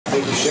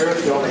Thank you,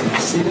 Sheriff. Y'all may be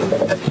seated.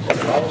 They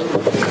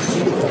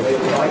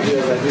remind you,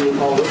 as I do with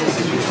all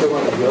witnesses, you're still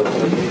on the guilt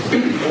plea.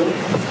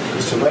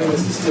 Mr. Lang,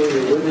 this is still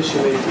your witness.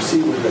 You may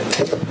proceed with the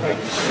case. Thank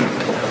you.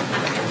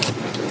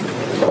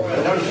 All right,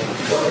 I noticed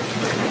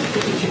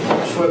you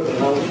swept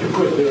and I want you to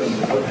quit doing it.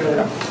 Okay?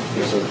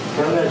 Yes, sir.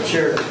 Turn that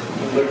chair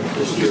and look at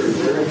this jury.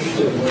 They're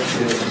interested in what you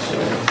did.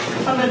 So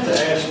I meant to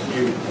ask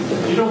you,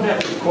 you don't have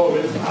to quote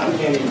it. I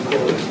can't even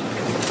quote it.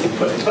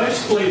 But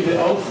basically,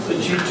 the oath that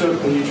you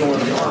took when you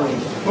joined the Army,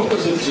 what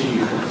was it to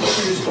you? What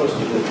were you supposed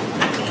to do?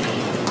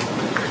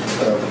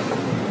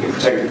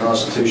 Protect the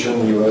Constitution of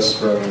the U.S.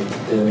 from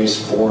enemies,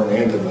 foreign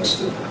and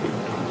domestic.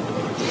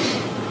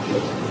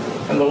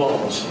 And the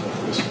laws.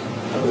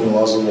 And the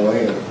laws of the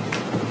land.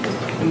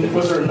 And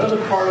was there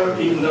another part of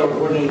it, even though it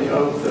wasn't in the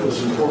oath, that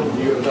was important to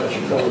you about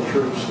your fellow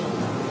troops?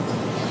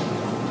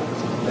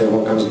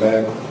 Everyone comes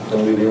back,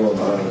 don't leave anyone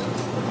behind.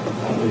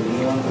 Don't leave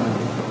anyone behind.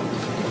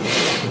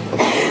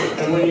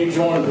 And when you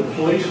joined the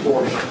police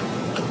force,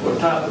 what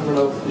type of an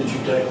oath did you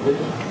take?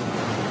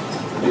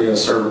 You're going to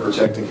serve and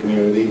protect the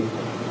community,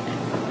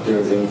 do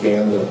everything you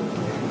can to,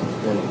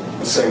 and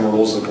the same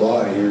rules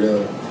apply. You're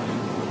going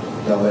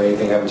to not let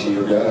anything happen to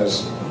your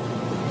guys.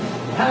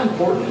 How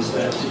important is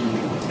that to you?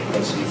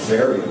 That's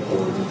very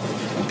important.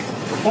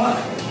 Why?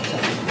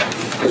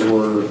 Because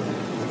we're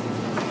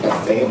a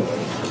family.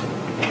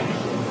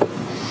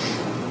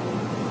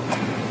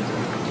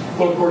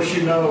 Well, of course,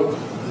 you know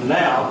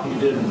now, you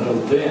didn't know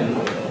then,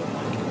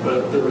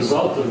 but the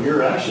result of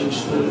your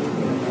actions that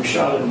you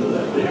shot into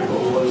that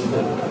vehicle was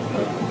that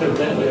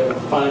evidently a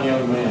fine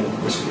young man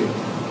was killed.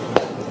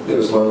 It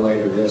was learned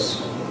later, yes.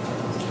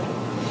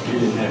 You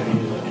didn't have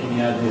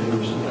any idea who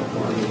was in that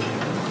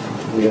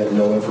car. We had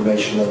no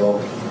information at all.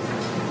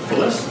 Well,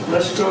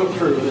 let's go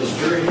through this.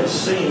 Jury has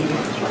seen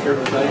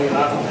everything, and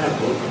I don't have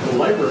to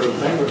belabor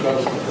everything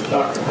because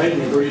Dr.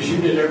 Hayden agrees you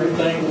did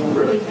everything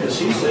really, as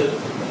he said,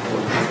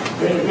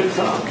 being a good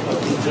cop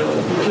up until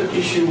he took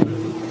issue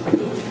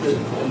with the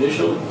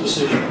initial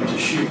decision to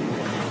shoot.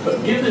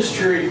 But give this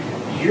jury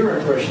your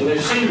impression.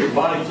 They've seen your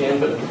body cam,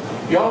 but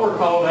y'all were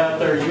called out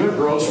there, you and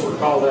Gross were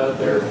called out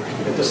there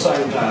at the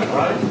same time,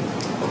 right?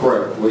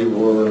 Correct. We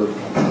were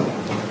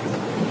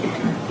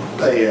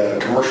a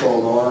commercial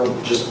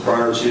alarm just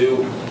prior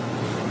to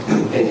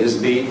in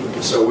his beat,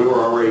 so we were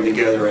already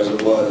together as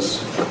it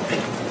was.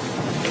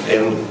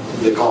 And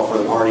the call for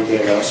the party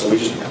came out, so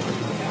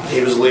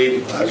he was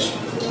lead. I just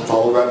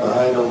followed right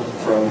behind him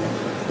from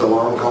the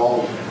alarm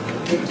call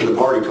to the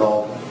party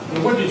call.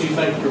 And what did you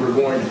think you were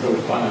going to go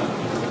find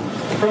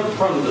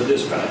from the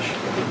dispatch?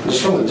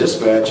 Just from the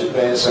dispatch, it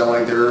made it sound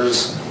like there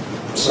was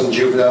some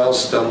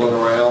juveniles stumbling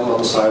around on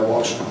the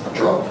sidewalks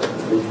drunk.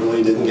 We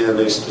really didn't give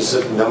a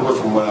specific number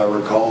from what I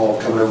recall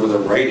coming over the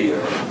radio.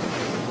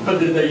 But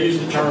did they use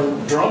the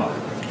term drunk?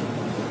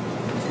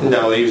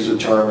 No, they used the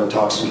term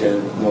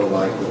intoxicated, more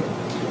likely.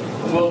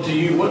 Well,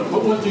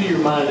 what went through your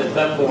mind at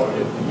that point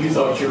if you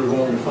thought you were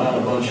going to find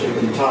a bunch of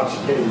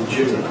intoxicated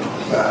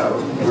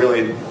juveniles?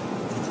 Really,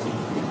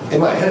 in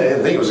my head, I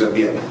didn't think it was going to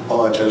be a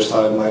bunch. I just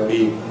thought it might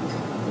be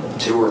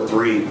 2 or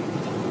 3.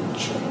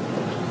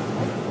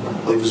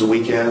 I believe it was a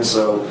weekend,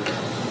 so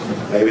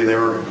maybe they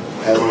were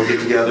having a get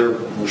together,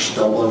 were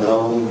stumbling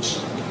home,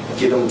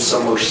 get them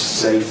somewhere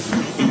safe,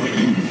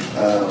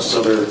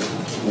 so they're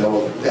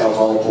no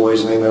alcohol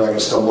poisoning. They're not going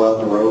to stumble out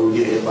in the road,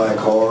 get hit by a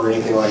car or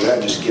anything like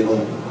that. Just get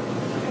them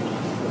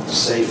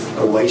safe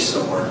away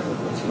somewhere.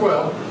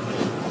 Well,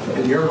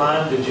 in your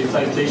mind, did you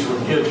think these were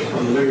kids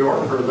from New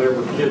York or they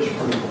were kids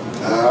from?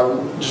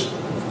 Just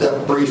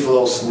that brief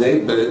little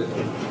snippet.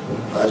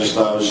 I just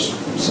thought it was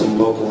some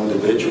local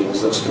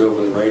individuals that stood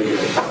over the radio.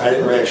 I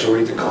didn't actually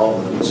read the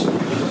comments.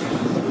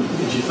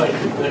 Did you think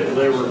that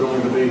they were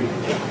going to be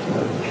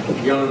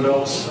young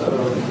adults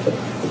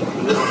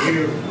that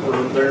you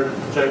were there to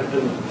protect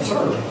and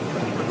serve?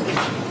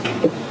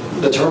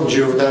 The term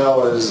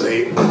juvenile is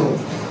a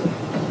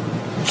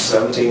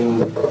 17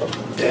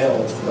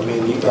 down. I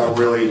mean, I'm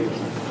really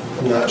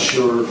not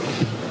sure.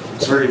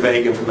 It's very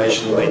vague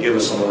information that they give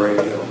us on the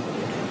radio.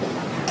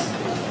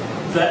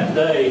 That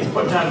day,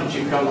 what time did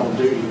you come on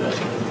duty that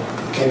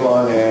day? Came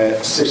on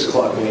at 6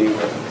 o'clock in the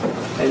evening.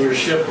 And your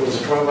shift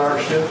was a 12-hour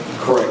shift?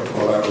 Correct,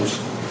 12 hours.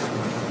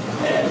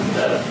 And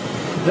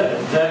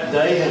that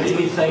day, had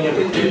anything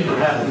ever did or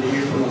happened to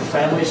you from a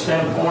family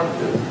standpoint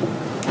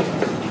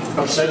that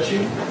upset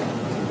you?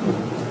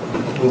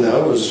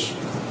 No, it was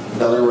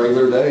another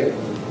regular day.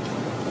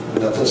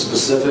 Nothing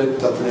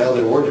specific, nothing out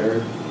of the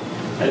ordinary.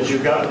 Had you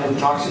gotten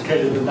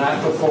intoxicated the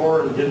night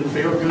before and didn't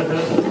feel good?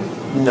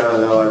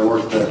 No, I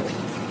worked the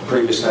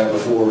previous night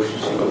before.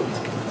 So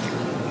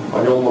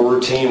my normal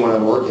routine when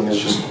I'm working is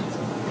just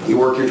you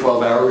work your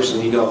 12 hours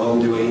and you go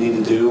home, do what you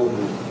need to do,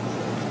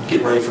 and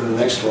get ready for the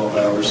next 12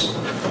 hours.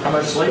 How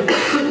much sleep?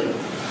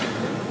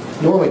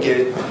 Normally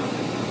get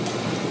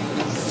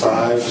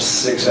 5,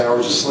 6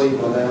 hours of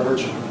sleep on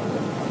average.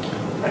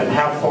 And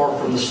how far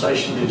from the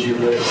station did you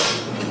live?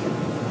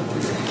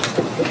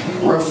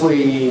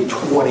 Roughly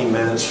 20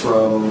 minutes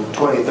from,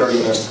 20, 30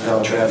 minutes to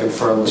pound traffic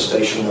from the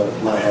station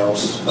of my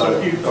house. So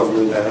if you-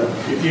 Over that.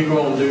 If you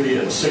go on duty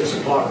at 6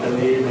 o'clock in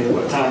the evening,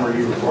 what time are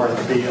you required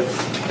to be at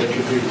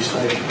your duty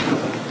station?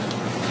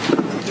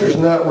 There's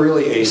not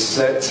really a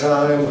set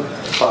time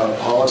by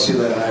policy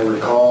that I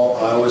recall.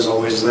 I was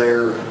always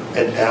there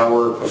an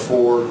hour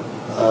before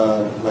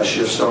my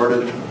shift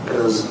started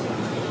because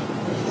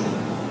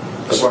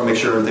I just want to make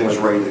sure everything was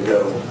ready to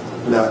go,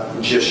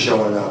 not just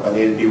showing up. I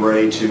needed to be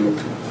ready to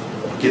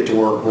get to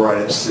work right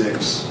at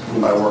 6.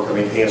 And by work, I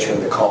mean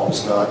answering the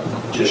calls, not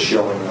just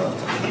showing up.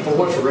 Well,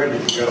 what's ready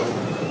to go?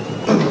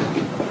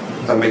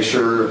 I make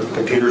sure the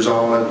computer's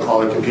on,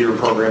 all the computer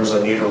programs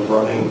I need are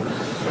running.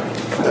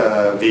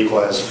 Vehicle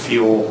has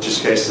fuel,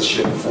 just in case the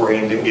ship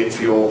beforehand didn't get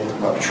fuel.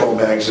 My patrol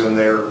bag's in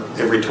there.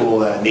 Every tool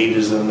that I need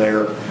is in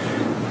there.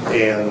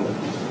 And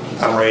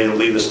I'm ready to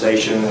leave the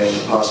station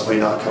and possibly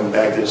not come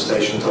back to the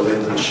station until the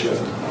end of the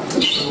shift.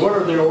 What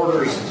are the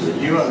orders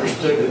that you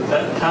understood at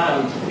that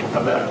time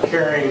about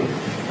carrying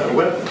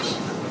weapons?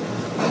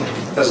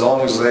 As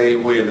long as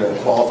we have been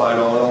qualified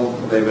on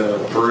them, they've been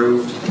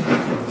approved,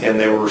 and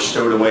they were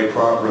stowed away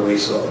properly.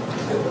 So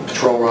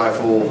patrol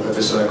rifle, if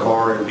it's in a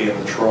car, it'd be in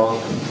the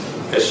trunk.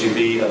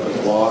 SUV up in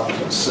the lock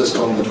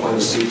system between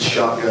the seats,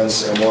 shotgun,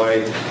 same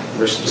way.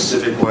 There's a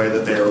specific way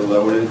that they are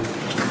loaded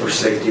for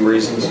safety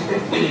reasons.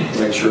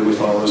 Make sure we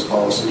follow those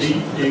policies.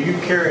 Did you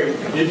carry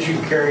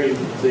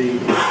the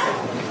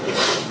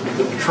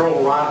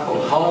patrol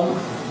rifle home?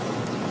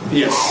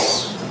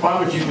 Yes. Why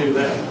would you do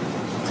that?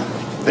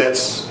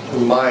 That's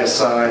my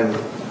assigned,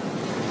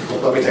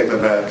 let me take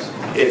that back.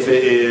 If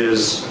it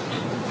is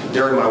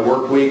during my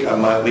work week, I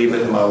might leave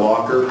it in my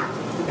locker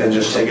and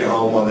just take it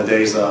home on the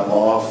days that I'm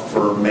off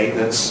for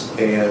maintenance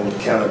and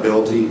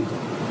accountability.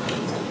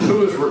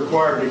 Who is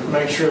required to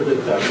make sure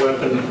that that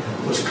weapon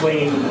was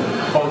clean,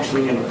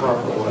 functioning in a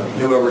proper way?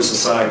 Whoever's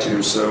assigned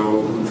to,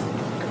 so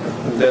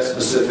that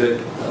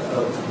specific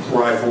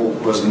rifle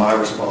was my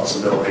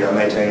responsibility. I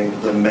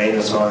maintained the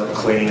maintenance on it,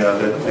 cleaning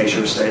of it, make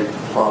sure it stayed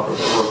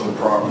working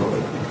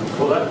properly.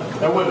 Well,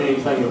 that wasn't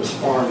anything that was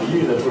foreign to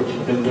you. That's what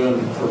you've been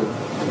doing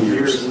for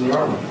years in the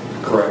Army.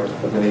 Correct,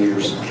 many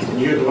years.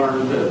 And you had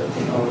learned that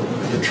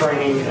the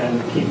training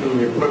and keeping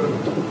the equipment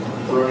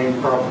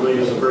running properly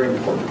is a very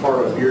important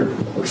part of your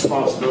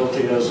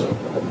responsibility as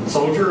a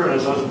soldier and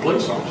as a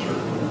police officer.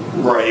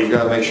 Right, you've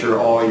got to make sure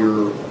all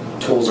your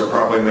tools are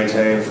properly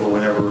maintained for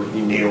whenever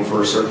you need them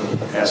for a certain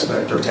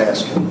aspect or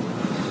task.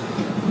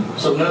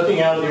 So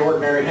nothing out of the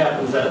ordinary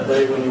happened that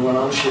day when you went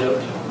on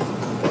shift?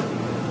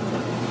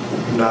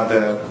 Not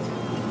that,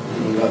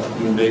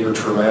 nothing big or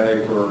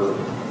traumatic or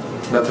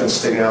nothing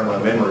sticking out in my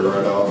memory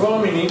right off. Well,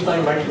 I mean,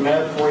 anything make you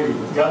mad before you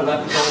got in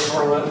that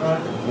patrol car that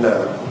night?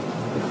 No.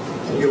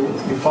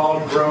 You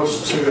followed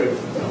Gross to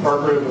a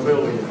burglary of a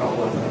building and all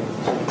that,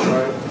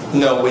 right?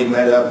 No, we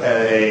met up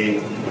at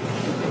an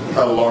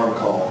alarm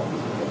call.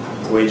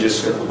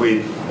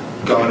 We'd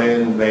gone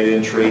in, made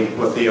entry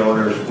with the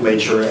owner, made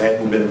sure it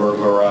hadn't been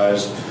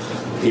burglarized.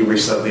 He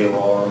reset the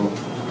alarm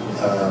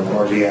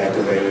or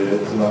deactivated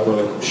it. I'm not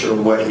really sure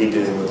what he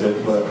did with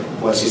it, but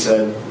once he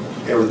said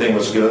everything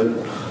was good,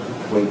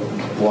 we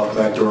walked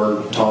back to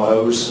our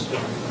Tahoes.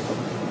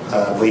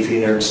 I believe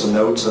he entered some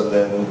notes, and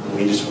then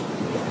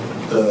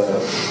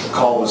the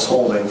call was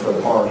holding for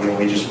the party, and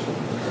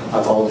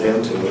I followed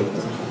him to it.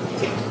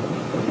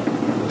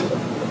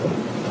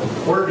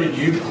 Where did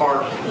you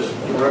park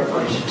in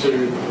reference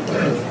to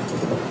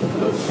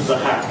the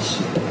house?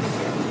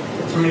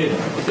 I mean,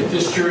 if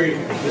this jury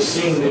has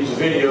seen these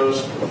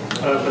videos,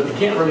 but they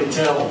can't really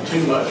tell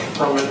too much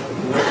from it.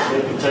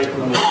 They can take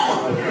them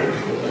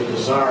if they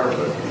desire,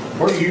 but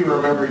where do you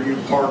remember you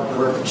parked in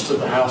reference to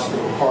the house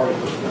where the party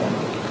was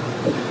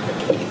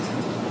going?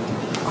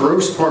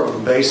 Gross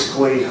parked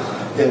basically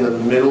in the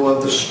middle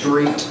of the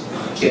street,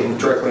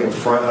 directly in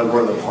front of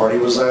where the party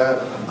was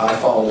at. I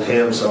followed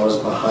him, so I was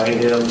behind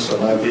him, so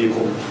my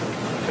vehicle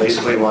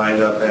basically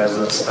lined up as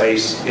a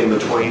space in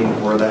between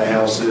where that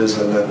house is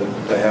and then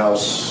the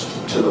house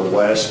to the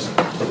west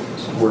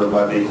where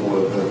my vehicle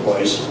would have been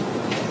placed.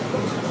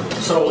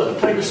 So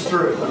take us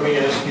through it. Let me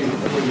ask you,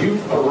 when you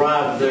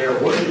arrived there,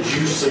 what did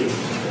you see?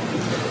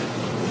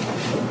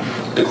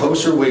 The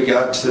closer we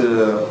got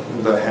to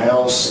the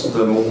house,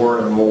 the more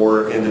and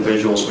more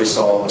individuals we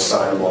saw on the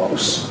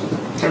sidewalks.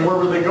 And where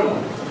were they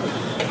going?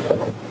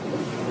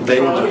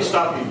 Let me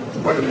stop you.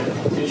 Wait a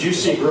minute. Did you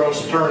see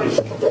Gross turn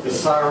his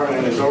siren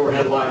and his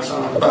overhead lights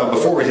on?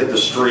 Before we hit the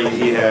street,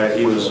 he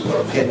was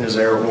hitting his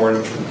air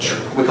horn.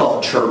 We call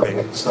it chirping.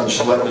 It's not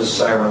just letting his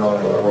siren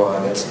on and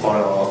run. It's on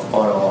and off,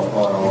 on and off,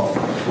 on and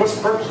off. What's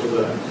the purpose of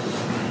that?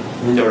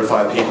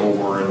 Notify people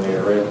were in the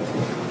area,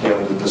 get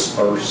them to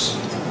disperse.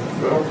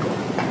 Well,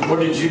 what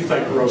did you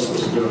think Gross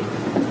was doing?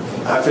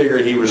 I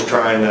figured he was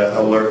trying to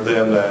alert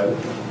them that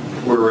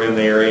we were in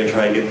the area and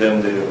trying to get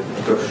them to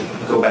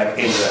go back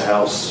into the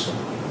house.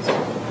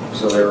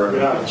 So they were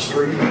Get out of the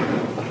street?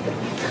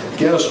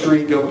 Get out of the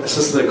street, go,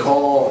 since the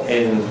call,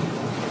 and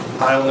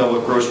I don't know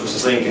what Gross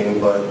was thinking,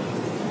 but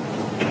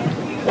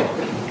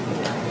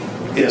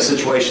in a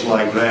situation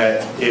like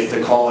that, if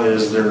the call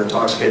is there are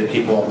intoxicated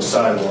people on the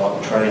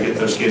sidewalk, trying to get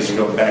those kids to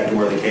go back to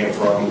where they came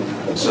from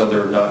so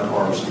they're not in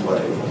harm's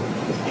way.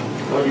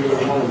 Well, you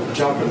wouldn't want to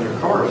jump in their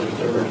cars if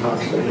they were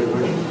intoxicated,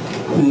 would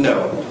you?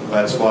 No,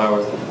 that's why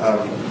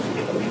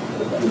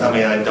I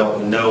mean, I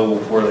don't know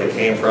where they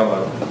came from.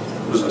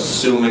 I was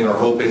assuming or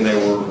hoping they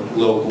were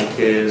local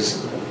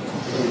kids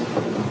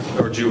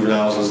or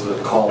juveniles, as the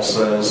call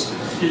says,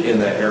 in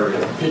that area.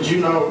 Did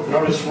you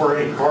notice where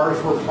any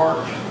cars were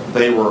parked?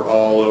 They were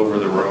all over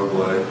the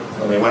roadway.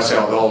 I mean, when I say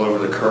all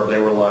over the curb,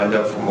 they were lined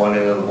up from one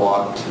end of the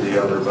block to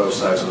the other, both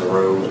sides of the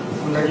road.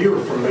 Now, you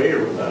were familiar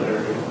with that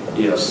area.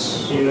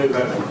 Yes. You knew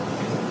that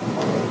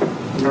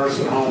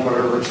nursing home,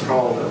 whatever it's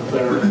called up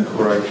there.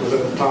 Right. Was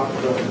at the top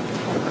of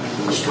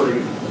the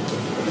street.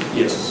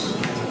 Yes.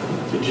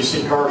 Did you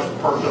see cars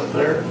parked up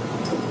there?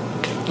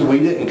 We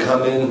didn't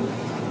come in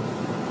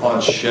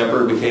on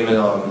Shepherd. We came in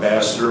on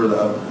Ambassador,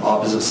 the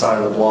opposite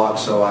side of the block,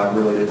 so I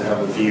really didn't have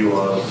a view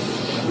of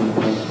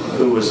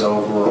who was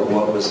over or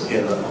what was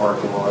in the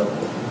parking lot.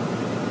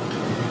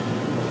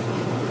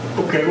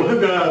 Okay, well, who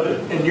got out of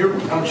it? And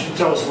why don't you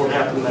tell us what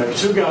happened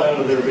next? Who got out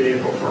of their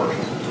vehicle first?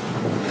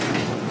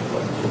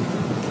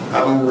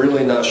 I'm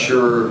really not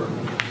sure.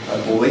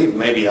 I believe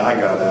maybe I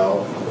got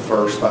out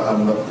first, but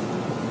I'm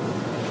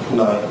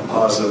not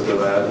positive to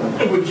that.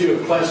 And would you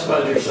have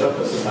classified yourself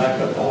as a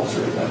backup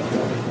officer at that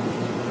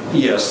point?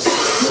 Yes,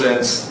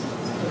 since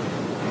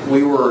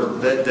we were,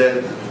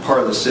 that part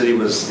of the city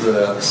was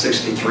the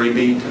 63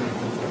 beat.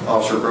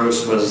 Officer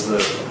Gross was the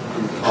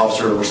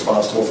officer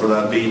responsible for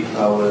that beat.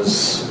 I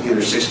was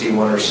either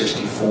 61 or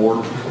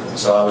 64,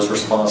 so I was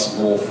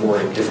responsible for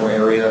a different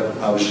area.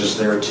 I was just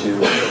there to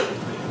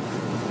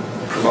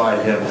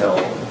provide him help,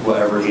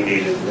 whatever he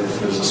needed.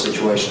 If it was a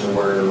situation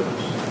where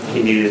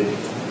he needed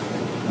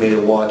me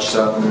to watch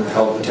something,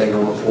 help take a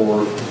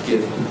report,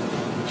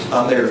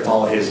 I'm there to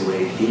follow his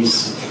lead. He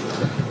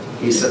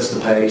sets the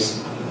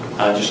pace.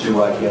 I just do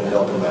what I can to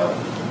help him out.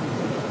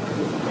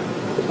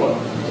 Well,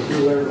 you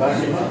were there to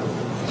back him up?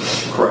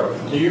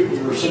 Correct.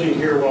 You were sitting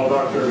here while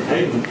Dr.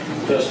 Hayden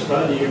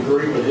testified. Do you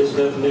agree with his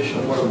definition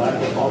of what a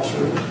backup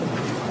officer is?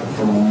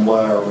 From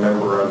what I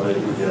remember of it,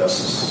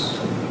 yes.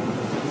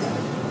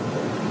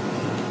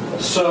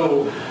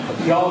 So,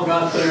 y'all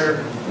got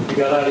there, you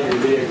got out of your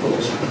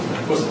vehicles.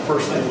 What's the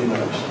first thing you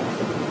noticed?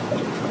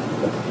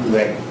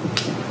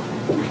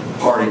 The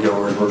party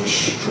goers were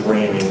just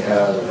streaming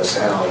out of this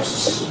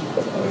house. I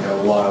mean,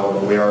 a lot of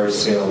them. We already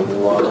seen a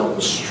lot on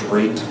the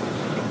street.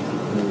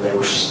 And they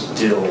were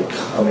still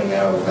coming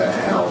out of that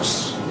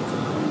house.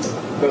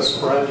 That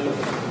surprised you?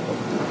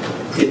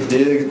 It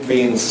did,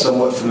 being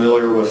somewhat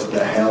familiar with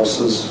the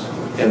houses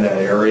in that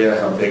area,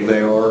 how big they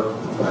are.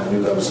 I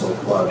knew that was a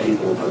lot of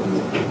people putting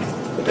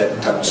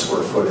that type of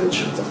square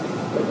footage.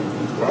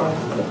 Right.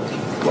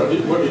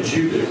 What did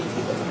you do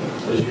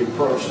as you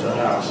approached the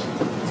house?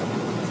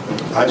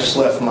 I just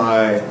left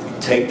my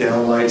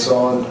takedown lights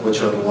on, which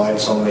are the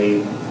lights on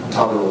the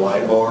top of the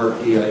light bar.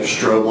 You got your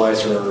strobe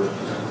lights or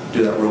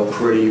do that real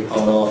pretty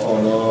on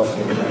off.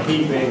 And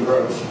He being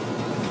Gross.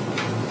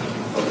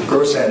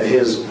 Gross had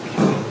his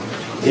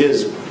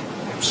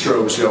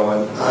strobes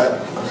going.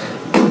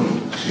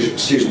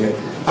 Excuse me.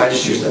 I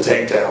just use the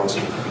takedowns,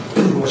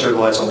 which are the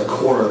lights on the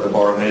corner of the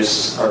bar, and they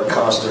just are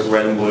constant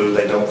red and blue.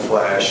 They don't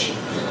flash.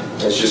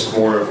 It's just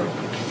more of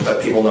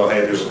that people know,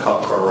 hey, there's a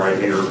cop car right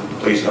here.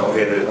 Please don't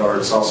hit it. Or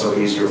it's also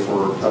easier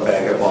for a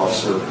backup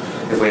officer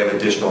if we have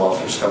additional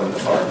officers coming to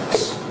find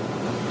us.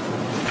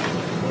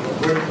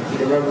 Do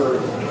you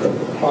remember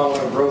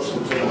following Gross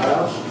into the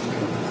house?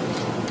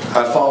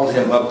 I followed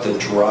him up the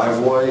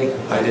driveway.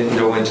 I didn't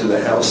go into the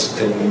house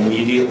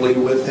immediately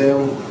with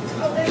him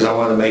because I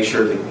wanted to make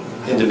sure the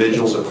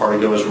individuals that party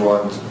goers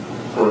were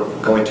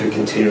going to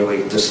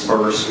continually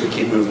disperse and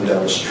keep moving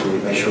down the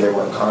street, make sure they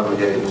weren't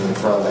congregating in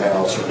front of the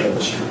house or in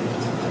the street.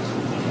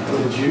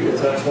 Did you, at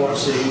that point,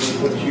 see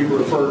what you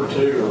referred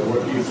to or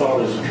what you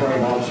thought as a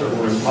trained officer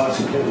were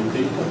intoxicated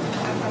people?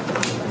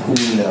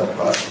 No,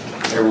 but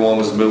everyone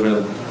was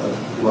moving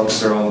amongst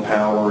their own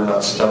power,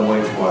 not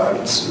stumbling from what I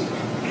could see.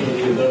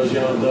 Any of those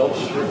young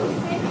adults,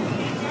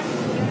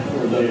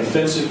 were they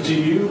offensive to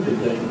you? Did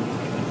they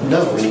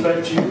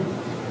disrespect you?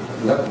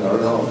 No, not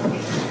at all.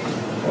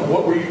 Well,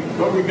 what were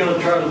you going to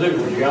try to do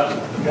when you got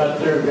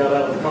there and got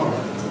out of the car?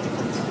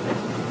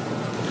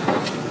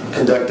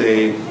 Conduct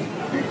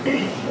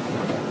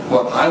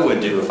what I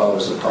would do if I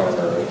was the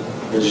primary.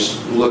 Is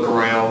just look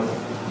around,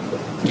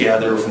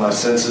 gather with my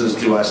senses,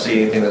 do I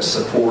see anything that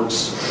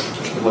supports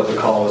what the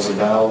call is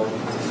about?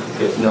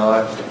 If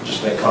not,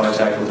 just make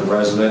contact with the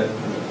resident,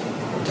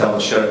 tell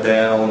them to shut it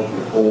down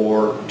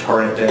or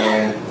turn it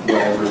down,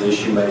 whatever the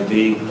issue may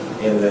be,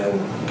 and then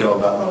go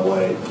about my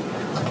way.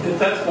 At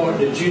that point,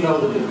 did you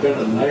know that there had been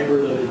a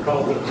neighbor that had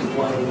called and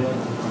complained in?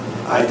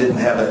 I didn't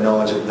have that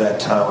knowledge at that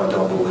time, I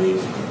don't believe.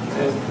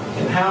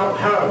 And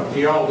how do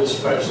y'all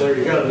dispatch there?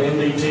 You got an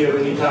NDT of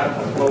any type?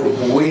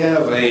 We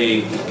have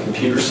a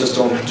computer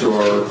system to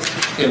our,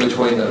 in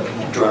between the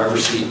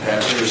driver's seat,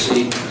 passenger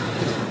seat.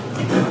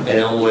 and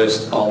it'll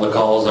list all the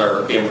calls that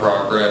are in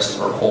progress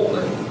or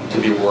holding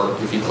to be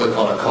worked. If you click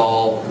on a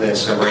call, then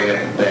it's going to bring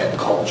up that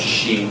call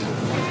sheet.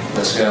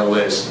 That's going to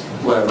list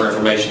whatever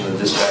information the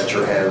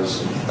dispatcher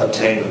has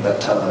obtained at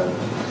that time.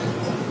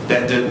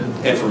 That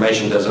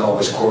information doesn't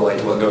always correlate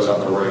to what goes on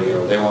the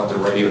radio. They want the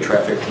radio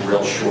traffic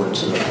real short and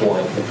to the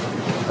point.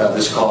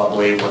 This call, I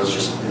believe, was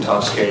just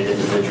intoxicated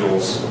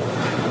individuals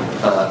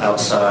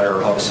outside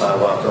or on the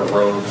sidewalk or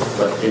road,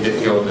 but it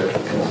didn't go into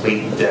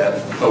complete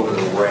depth over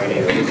the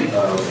radio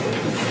of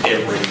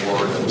every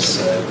word that was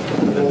said.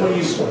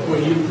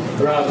 When you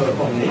drive up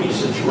on any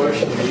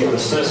situation, do you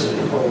assess it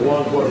for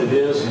one, what it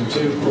is, and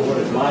two, for what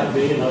it might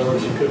be? In other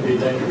words, it could be a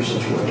dangerous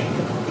situation.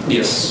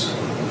 Yes.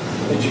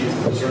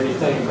 Was there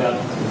anything about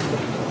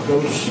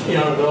those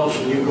young adults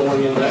and you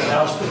going in that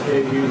house that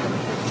gave you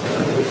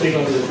the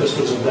feeling that this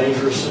was a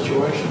dangerous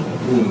situation?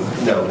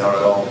 No, not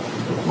at all.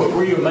 But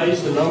were you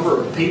amazed the number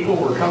of people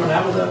were coming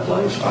out of that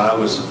place? I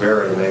was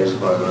very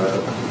amazed by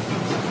that.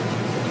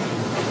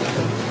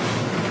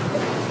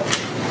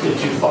 Did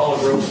you follow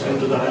Gross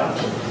into the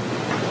house?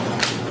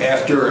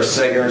 After a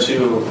second or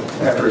two,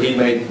 after he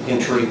made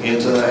entry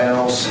into the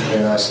house,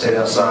 and I stayed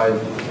outside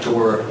to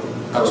where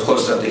I was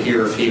close enough to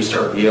hear if he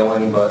started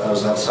yelling, but I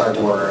was outside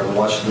to where I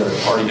watched the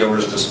party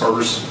goers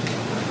disperse.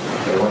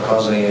 They weren't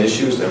causing any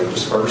issues. They were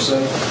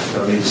dispersing.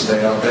 No need to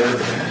stay out there.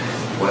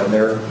 Went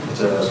there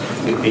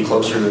to be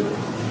closer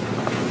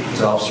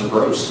to Officer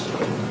Gross.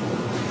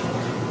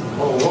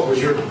 Well, what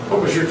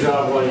was your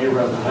job while you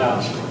were at the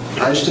house?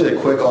 I just did a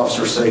quick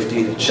officer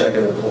safety check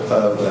of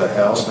the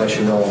house, make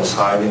sure no one was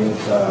hiding,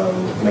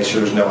 make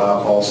sure there's no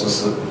alcohol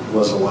since it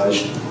was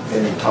alleged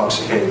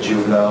intoxicated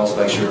juveniles,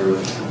 make sure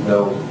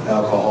no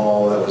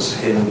alcohol that was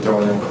hidden,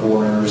 thrown in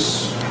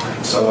corners,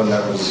 someone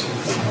that was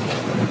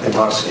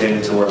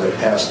intoxicated to where they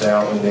passed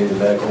out and needed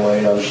medical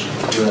aid. I was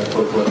just doing a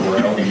quick look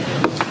around.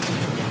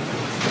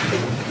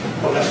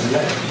 What happened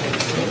next?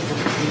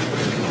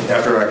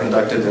 After I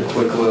conducted a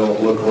quick little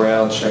look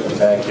around, checked the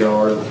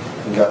backyard,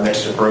 and got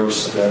next to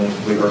Gross, then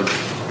we heard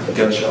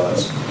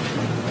gunshots.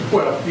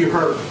 Well, you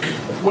heard,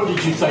 what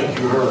did you think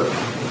you heard?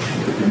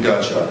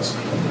 Gunshots.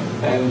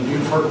 And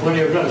you've heard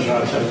plenty of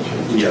gunshots,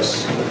 haven't you?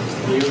 Yes.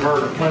 You've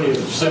heard plenty of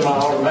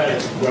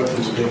semi-automatic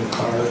weapons being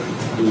fired.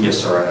 Yes,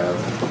 sir, I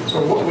have.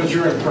 So what was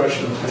your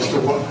impression as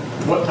to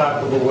what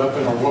type of a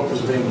weapon or what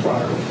was being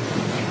fired?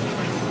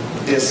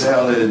 It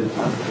sounded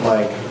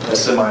like a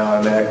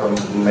semi-automatic or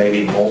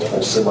maybe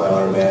multiple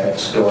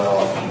semi-automatics going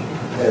off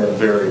in a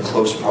very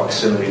close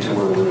proximity to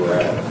where we were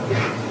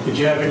at. Did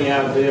you have any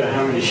idea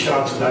how many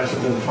shots had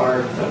actually been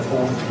fired at that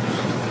point?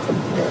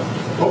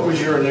 What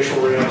was your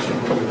initial reaction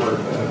when you heard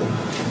that?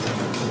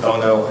 Oh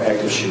no,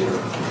 active shooter.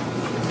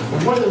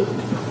 What is,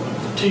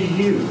 to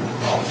you,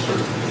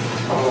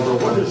 Officer Oliver,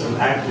 what is an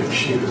active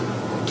shooter?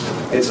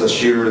 It's a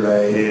shooter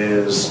that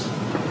is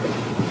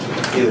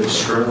either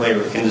discriminately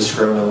or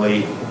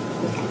indiscriminately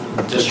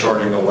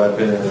discharging a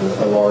weapon in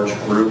a large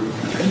group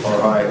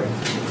or high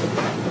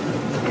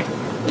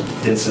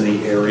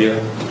density area.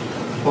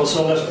 Well,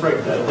 so let's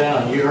break that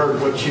down. You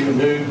heard what you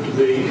knew to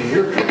be, in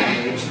your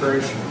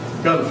experience,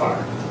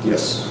 gunfire.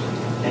 Yes.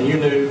 And you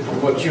knew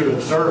from what you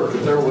observed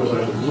that there was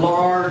a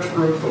large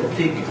group of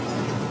people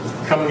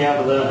coming out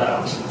of that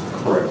house.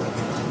 Correct.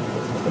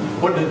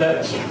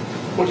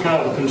 What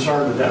kind of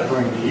concern did that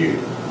bring to you?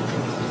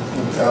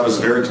 I was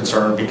very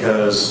concerned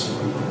because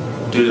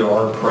due to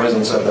our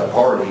presence at that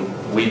party,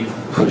 we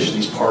pushed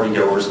these party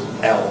goers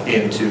out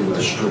into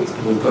the street.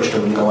 We pushed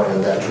them going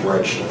in that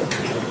direction.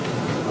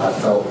 I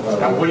felt...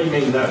 Now, what do you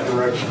mean that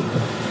direction?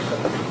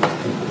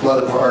 A lot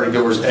of the party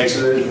goers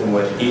exited and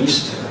went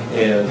east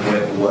and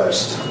went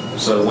west.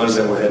 So the ones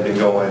that had been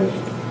going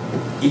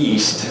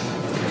east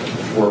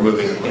were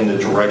moving in the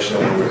direction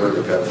of where we heard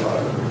the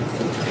gunfire.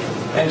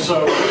 And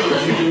so what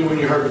did you do when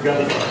you heard the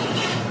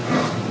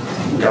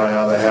gunfire? Got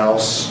out of the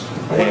house.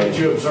 What did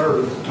you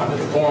observe at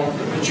the point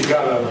that you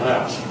got out of the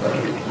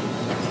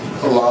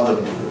house? A lot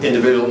of the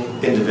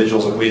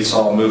individuals that we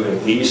saw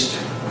moving east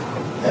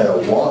had a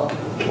walk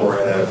or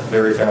had a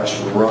very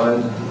fast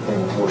run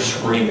and were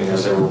screaming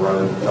as they were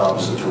running in the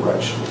opposite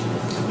direction.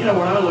 You know,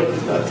 when I looked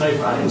at that tape,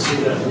 I didn't see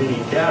that many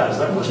guys.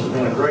 That must have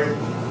been a great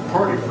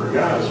party for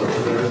guys over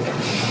there.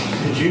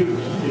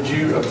 Did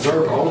you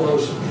observe all of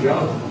those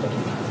young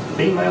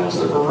females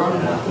that were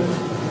running out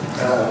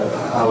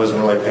there? I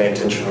wasn't really paying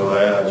attention to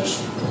that.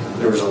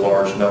 There was a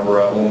large number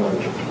of them, and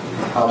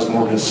I was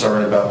more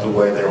concerned about the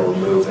way they were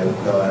moving.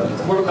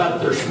 What about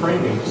their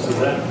screaming?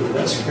 Did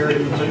that scare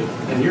you too?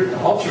 And your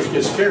officers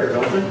get scared,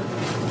 don't they?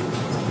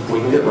 We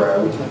can get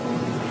around.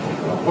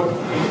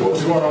 What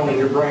was going on in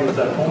your brain at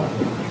that point?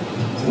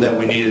 That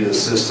we needed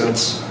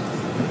assistance,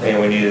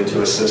 and we needed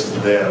to assist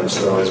them.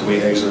 So as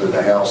we exited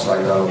the house,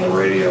 I got on the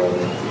radio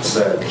and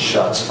said,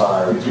 "Shots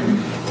fired."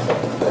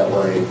 That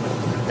way,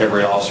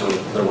 every officer,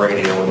 the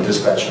radio and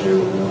dispatch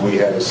knew we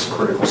had this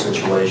critical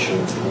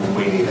situation.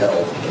 We need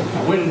help.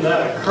 When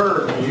that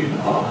occurred, you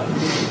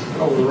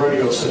over the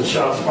radio said,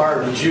 "Shots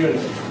fired." Did you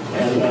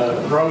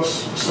and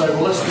Gross say,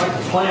 "Well, let's make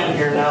a plan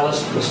here now.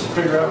 Let's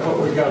figure out what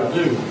we got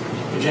to do"?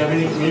 Did you have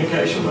any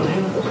communication with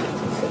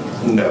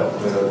him? No,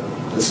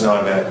 it's an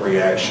automatic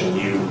reaction.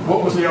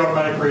 What was the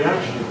automatic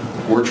reaction?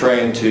 We're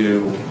trained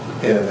to,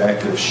 in an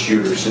active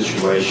shooter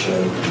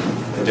situation,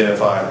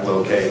 identify,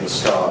 locate, and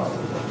stop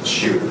the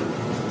shooter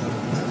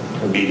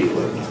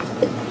immediately.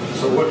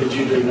 So what did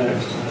you do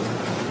next?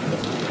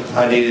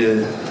 I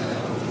needed,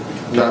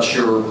 not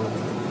sure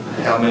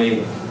how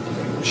many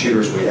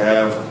shooters we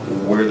have,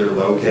 where they're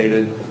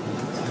located,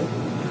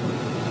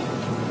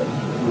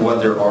 what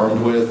they're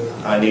armed with.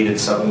 I needed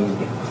something,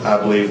 I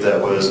believe,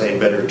 that was a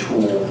better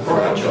tool for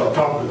my job.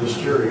 Talk to this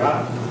jury.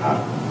 I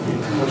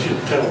want you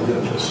to tell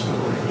them this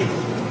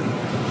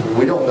story.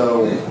 We don't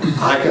know.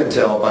 I could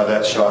tell by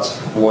that shots,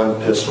 one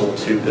pistol,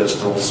 two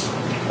pistols,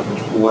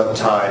 what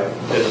type,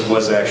 if it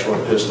was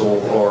actually a pistol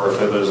or if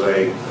it was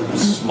a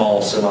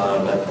small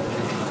semi-automatic.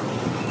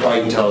 All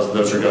you can tell is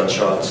those are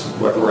gunshots.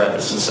 We're at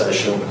a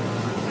secession.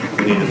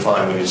 We need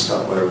to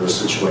stop whatever the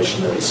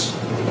situation is.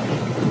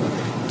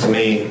 To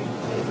me,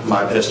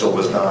 my pistol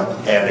was not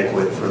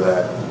adequate for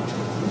that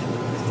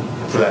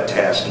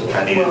tasking.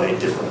 I needed a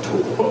different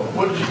tool.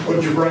 What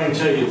did your brain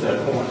tell you at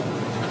that point?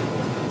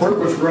 Where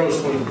was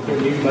Gross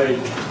when you made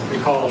the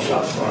call of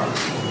shots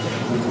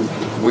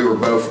fired? We were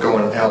both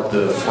going out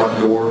the front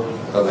door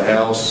of the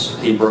house.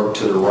 He broke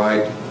to the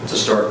right to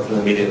start an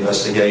immediate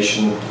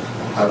investigation.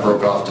 I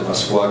broke off to my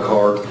squad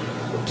car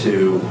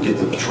to get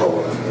the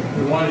patrol rifle.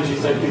 And why did you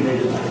think you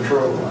needed the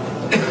patrol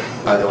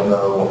rifle? I don't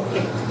know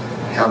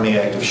how many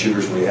active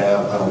shooters we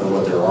have. I don't know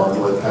what they're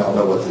armed with. I don't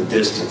know what the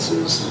distance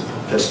is.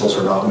 Pistols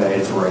are not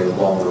made for a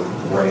longer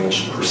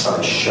range,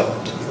 precise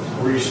shot.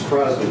 Were you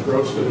surprised that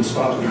Gross didn't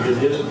stop and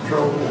get his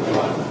patrol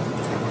rifle?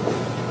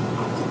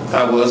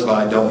 I was, but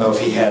I don't know if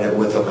he had it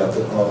with him at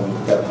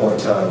that point in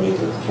time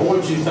either. Well,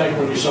 what did you think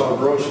when you saw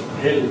Gross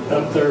headed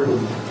up there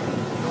with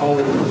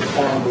only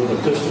armed with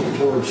a pistol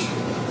towards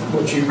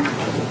what you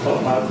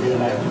thought might be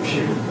an active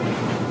shooter?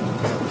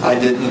 I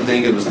didn't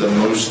think it was the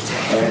most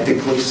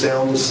tactically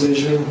sound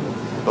decision,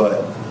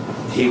 but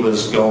he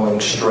was going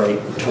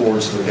straight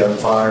towards the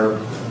gunfire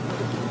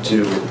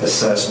to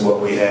assess what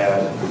we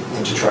had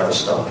and to try to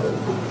stop it.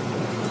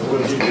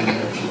 What did you do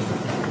next?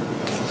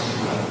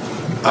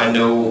 I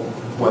know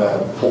when I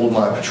pulled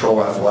my patrol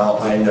rifle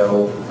out, I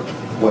know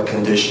what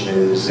condition it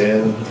is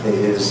in.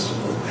 It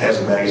has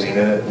a magazine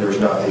in it. There's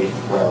not a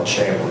round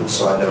chamber,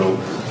 so I know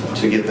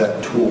to get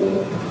that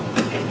tool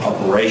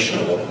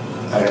operational,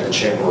 I had to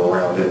chamber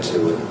around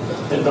into it.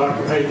 And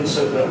Dr. Hayden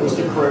said that was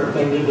the correct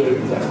thing to do.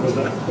 That was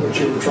what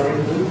you were trying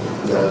to do?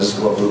 That is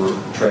what we were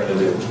trying to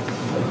do.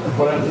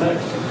 What happened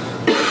next?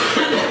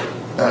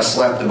 I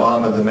slapped the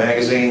bottom of the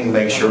magazine,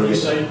 make sure You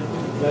say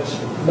that's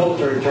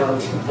military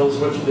terms. Tell us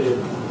what you did.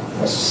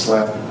 I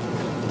slapped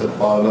the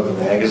bottom of the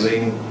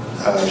magazine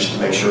just to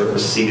make sure it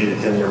was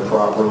seated in there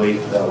properly.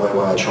 That way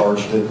when I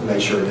charged it,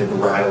 make sure it didn't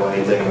rattle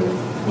anything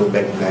and would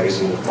make the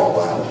magazine fall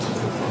out.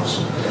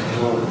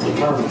 Well, the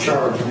term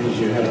charge means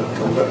you had a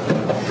weapon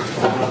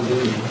behind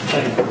the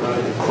chamber,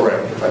 right?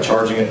 Correct. By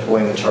charging it,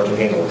 pulling the charging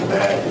handle with the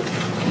mag,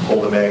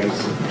 pull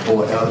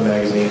it out of the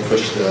magazine, put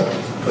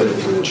it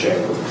through the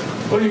chamber.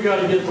 Well, you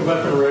got to get the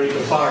weapon ready to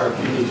fire if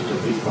it needs to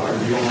be fired.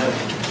 You don't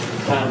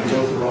have time to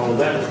go through all of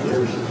that if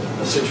there's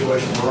a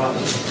situation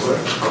arises,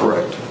 correct?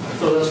 Correct.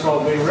 So that's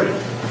called being ready.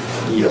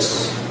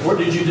 Yes. What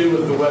did you do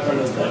with the weapon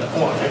at that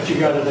point? After you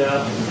got it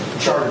out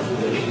and charged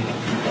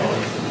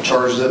it?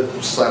 Charged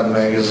it, slapped the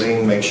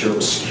magazine, make sure it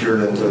was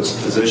secured into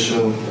its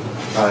position.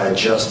 I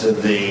adjusted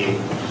the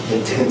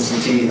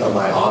intensity of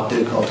my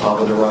optic on top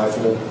of the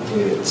rifle.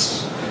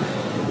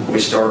 We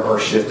start our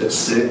shift at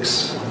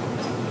 6.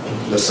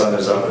 The sun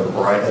is up and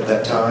bright at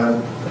that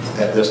time.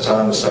 At this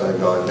time, the sun had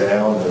gone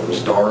down, and it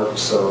was dark,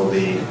 so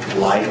the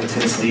light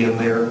intensity in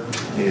there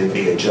needed to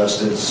be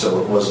adjusted so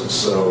it wasn't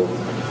so,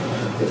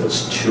 if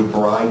it's too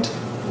bright,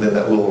 then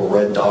that little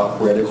red dot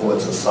reticle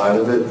that's inside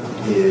of it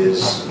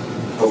is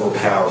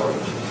overpowering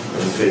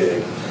and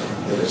big.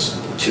 If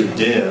it's too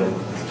dim,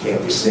 it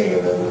can't be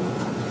seen,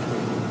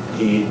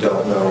 and you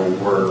don't know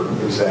where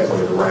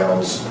exactly the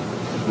rounds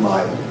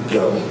might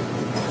go.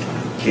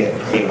 Can't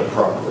aim it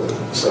properly.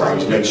 So I have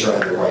to make sure I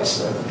have the right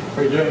setting.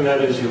 Are you doing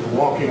that as you're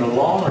walking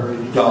along, or are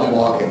you No, I'm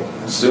walking.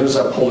 As soon as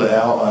I pulled it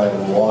out,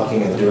 I'm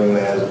walking and doing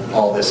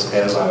all this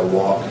as I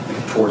walk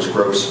towards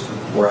Gross,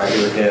 where I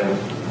hear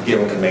him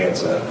giving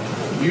commands at.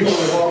 You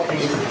were walking,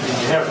 and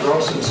you have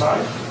Gross in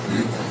sight?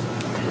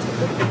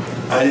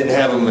 I didn't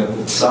have him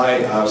in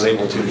sight. I was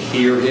able to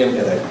hear him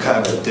at a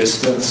kind of a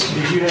distance.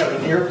 Did you have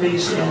an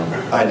earpiece in?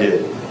 I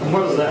did. And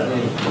what does that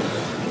mean?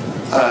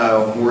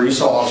 Where you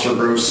saw Officer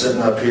Gross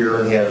sitting up here,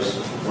 and he has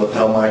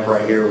lapel mic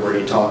right here where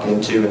he talked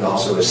into, and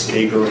also a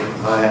speaker.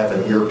 I have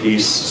an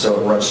earpiece,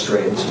 so it runs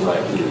straight into my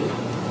ear.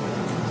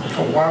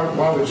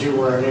 Why would you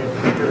wear an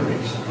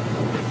earpiece?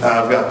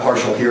 I've got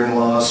partial hearing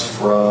loss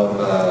from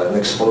an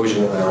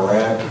explosion in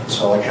Iraq,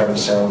 so I like having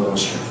sound going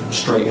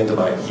straight into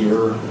my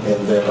ear.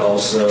 And then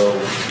also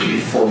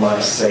for my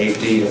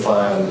safety, if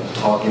I'm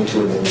talking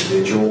to an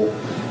individual,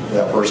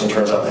 that person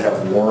turns out to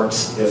have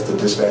warrants, if the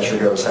dispatcher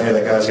goes, hey,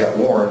 that guy's got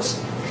warrants,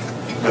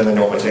 then they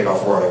normally take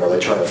off running or they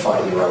try to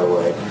fight you right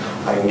away.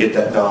 I can get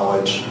that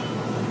knowledge,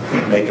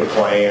 make a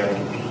plan,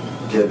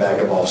 get a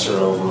backup officer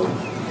over,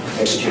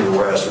 execute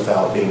arrest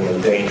without being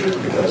endangered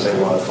because they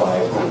want to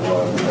fight or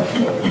run.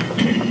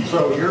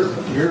 So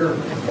you're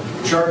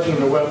charging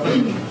the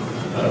weapon,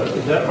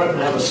 did that weapon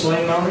have a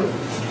sling on it?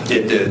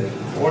 It did.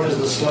 What is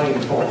the sling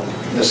for?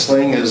 The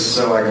sling is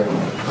so I can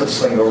put the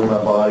sling over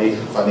my body.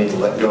 If I need to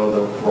let go of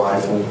the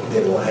rifle,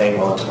 it will hang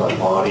onto my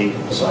body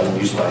so I can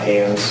use my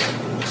hands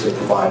to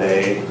provide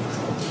aid,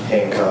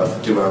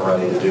 handcuff, do whatever I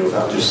need to do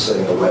without just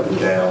setting the weapon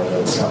down, and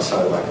it's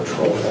outside of my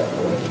control at that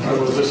point. Or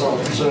was this all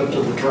pursuant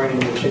to the training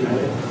that you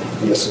had?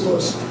 Yes, it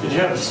was. Did you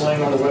have a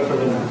sling on the weapon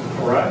in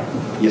Iraq?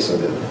 Yes, I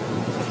did.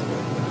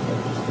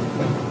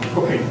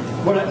 Okay,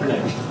 what happened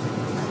next?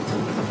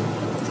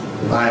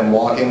 I am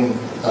walking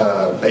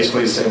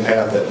basically the same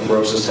path that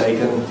Rose has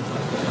taken.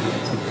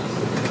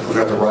 I've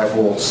got the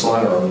rifle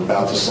slung, or I'm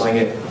about to sling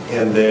it,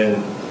 and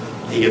then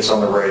he gets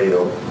on the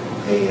radio,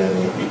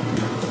 and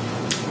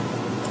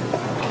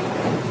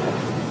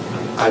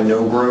I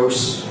know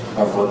Gross.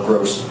 I've worked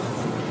Gross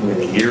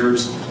many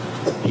years.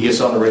 He gets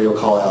on the radio,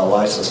 call out a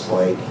license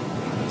plate.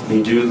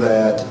 You do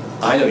that,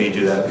 I know you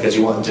do that because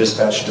you want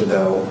dispatch to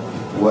know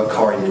what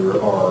car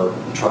you are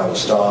trying to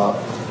stop,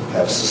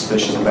 have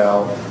suspicion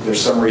about. There's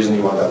some reason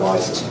you want that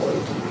license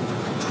plate.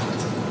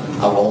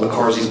 Of all the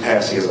cars he's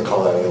passed, he hasn't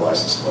called out any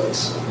license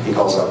plates. He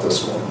calls out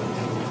this one.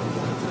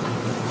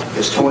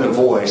 His tone of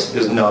voice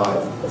is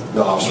not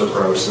the Officer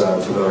Gross that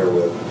I'm familiar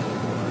with.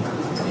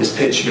 His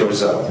pitch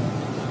goes up.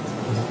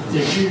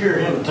 Did you hear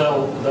him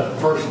tell that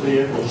first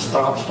vehicle to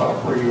stop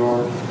where you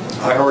are?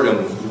 I heard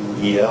him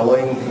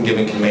yelling and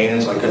giving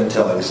commands. I couldn't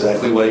tell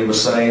exactly what he was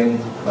saying.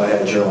 I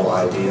had a general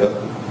idea.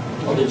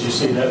 Well, did you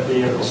see that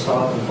vehicle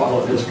stop and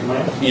follow his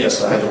command?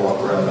 Yes, I had to walk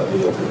around that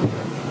vehicle.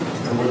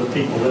 And were the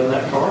people in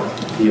that car?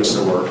 Yes,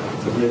 there were.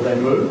 Did they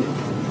move?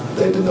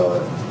 They did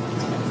not.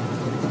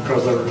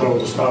 Because they were told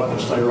to stop and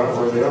stay right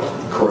where they are?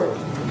 Correct.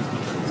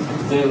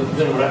 Then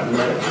what happened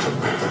next?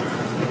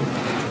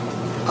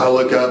 I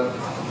look up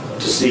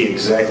to see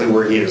exactly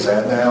where he is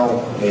at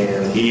now,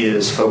 and he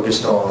is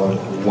focused on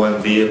one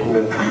vehicle,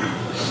 and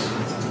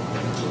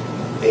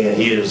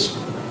he is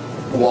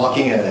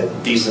walking at a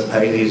decent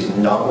pace. He's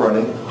not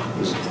running.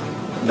 He's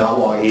not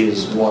walking. He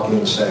is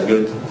walking at a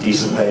good,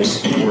 decent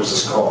pace towards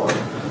this car,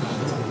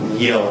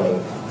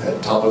 yelling at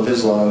the top of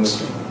his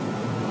lungs,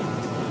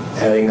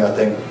 adding, I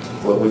think,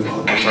 what we've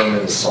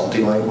determined as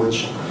salty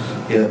language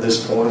at this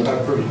point.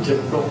 That's pretty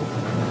typical.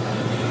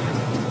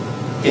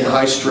 In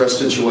high-stress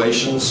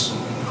situations,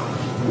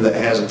 that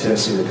has a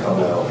tendency to come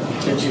out.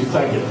 Did you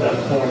think at that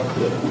point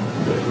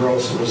that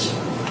Gross was,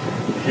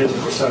 his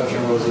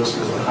perception was this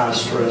was a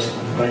high-stress,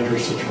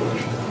 dangerous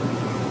situation?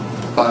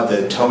 By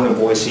the tone of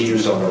voice he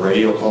used on the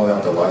radio calling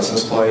out the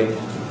license plate,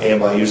 and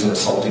by using the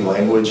salty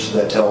language,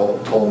 that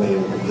told me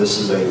this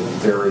is a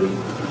very,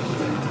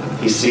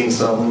 he's seen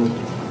something,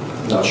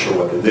 not sure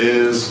what it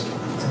is,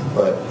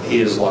 but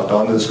he is locked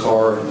onto this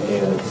car,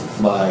 and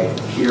my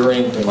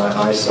hearing and my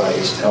eyesight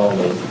is telling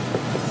me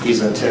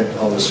he's intent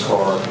on this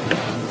car.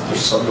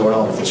 There's something going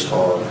on with this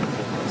car,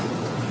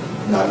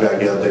 and I've got to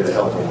get out there to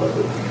help him with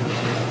it.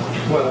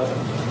 Well,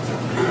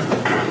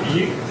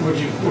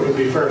 would it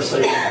be fair to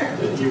say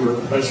that you were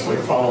basically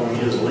following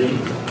his lead?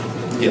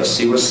 Yes,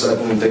 he was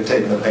setting,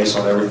 dictating the pace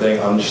on everything.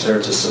 I'm just there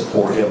to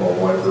support him on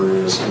whatever it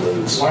is he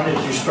needs. Why did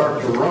you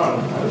start to run,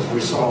 as we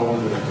saw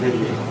on the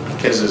video?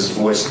 Because his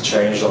voice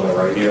changed on the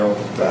radio,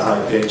 that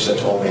high pitch that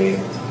told me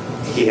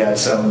he had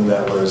something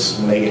that was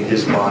making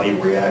his body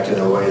react in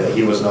a way that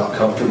he was not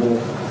comfortable.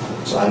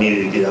 So I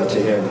needed to get up to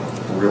him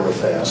really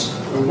fast.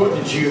 And what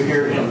did you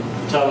hear him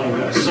telling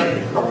that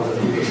second car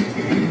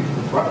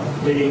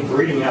that he was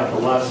reading out the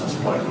license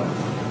plate number?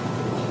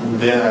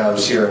 Then I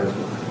was hearing,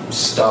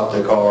 stop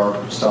the car,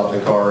 stop the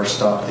car,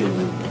 stop the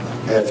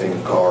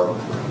effing car.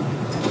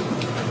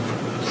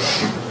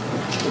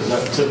 Is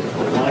that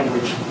typical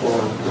language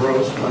for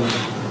Gross when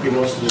he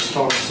wants to just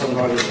talk to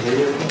somebody in the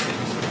vehicle?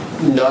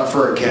 Not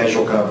for a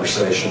casual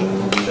conversation,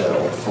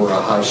 no. For a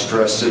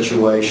high-stress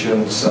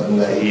situation, something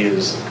that he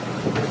is,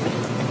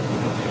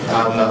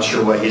 I'm not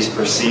sure what he's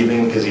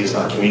perceiving because he's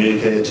not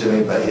communicated to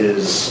me, but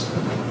his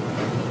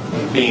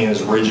being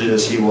as rigid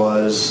as he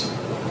was,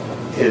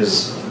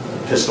 his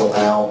pistol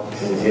out,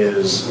 and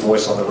his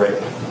voice on the radio.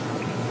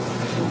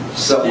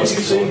 Did you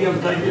see him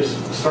take his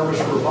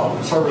service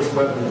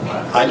weapon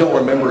back? I don't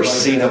remember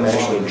seeing him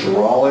actually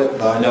draw it,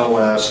 but I know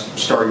when I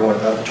started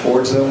going up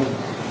towards him,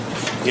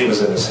 it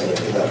was in his hand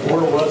at that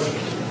point. Where was it?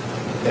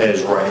 At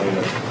his right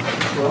hand.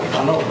 Well, I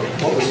know,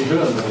 but what was he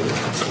doing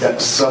with it?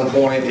 At some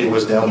point, it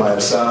was down by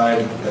the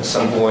side. At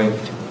some point,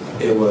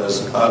 it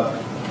was up,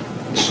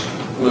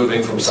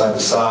 moving from side to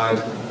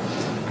side.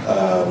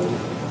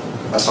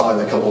 I saw it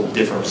in a couple of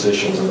different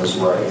positions in his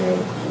right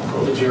hand.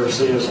 Well, did you ever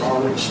see his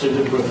arm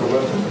extended with the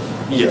weapon?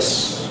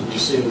 Yes. Did you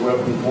see the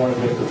weapon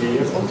pointed at the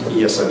vehicle?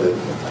 Yes, I did.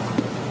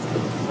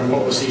 And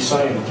what was he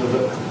saying to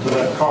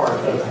that car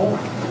at that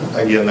point?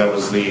 Again, that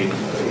was he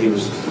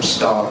was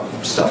stopped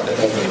the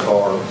effing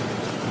car.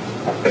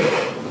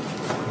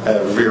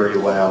 very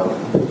loud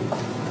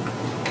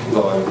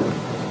volume.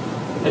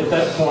 At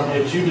that point,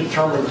 had you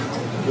determined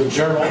the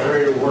general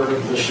area where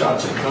the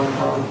shots had come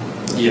from?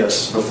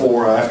 Yes,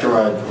 after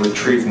I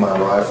retrieved my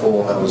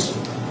rifle,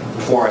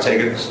 before I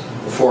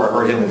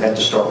heard him and had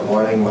to start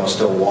running, I was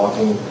still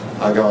walking,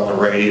 I got on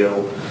the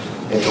radio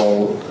and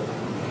told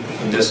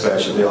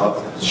dispatch that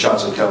the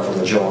shots had come from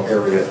the general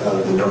area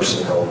of the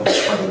nursing home,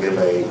 trying to give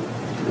a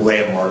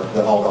landmark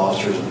that all the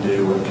officers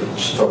knew and could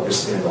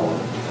focus in on.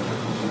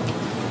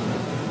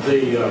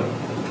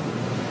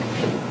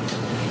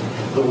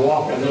 The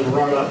walk and then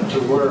run up to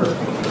where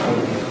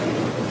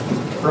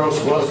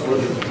Gross was, were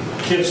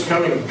the kids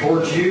coming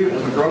towards you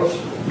and Gross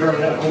during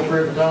that whole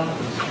period of time?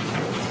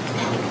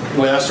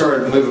 When I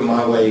started moving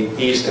my way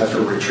east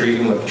after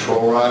retrieving the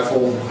patrol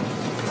rifle,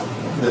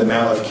 the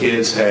amount of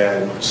kids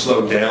had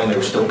slowed down. They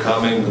were still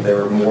coming, but they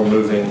were more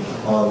moving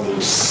on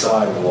the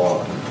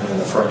sidewalk and in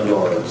the front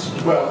yards.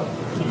 Well,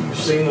 you've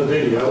seen the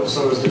video,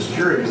 so is this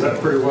jury. Is that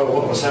pretty well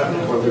what was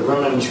happening? Were they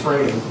running and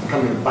screaming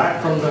coming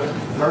back from the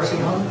nursing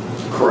home?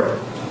 Correct.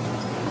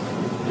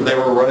 They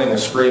were running and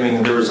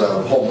screaming. There was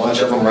a whole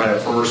bunch of them right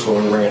at first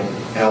when we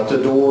ran out the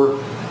door.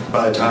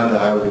 By the time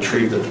that I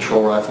retrieved the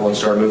patrol rifle and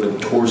started moving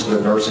towards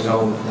the nursing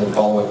home and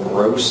following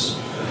Gross,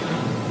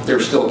 there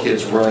were still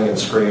kids running and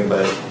screaming,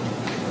 but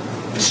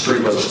the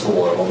street wasn't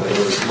full of them. It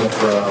went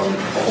from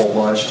a whole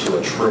bunch to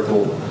a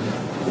trickle.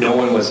 No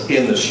one was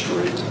in the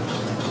street.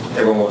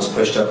 Everyone was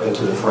pushed up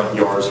into the front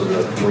yards of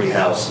the three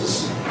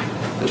houses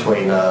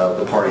between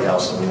the party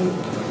house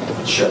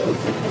and Shepherd.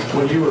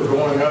 When you were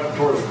going up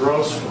towards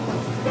Gross,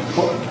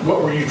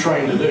 what were you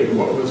trying to do?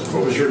 What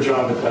was your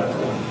job at that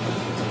point?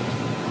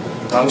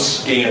 I'm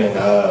scanning.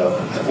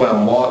 When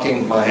I'm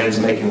walking, my head's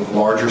making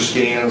larger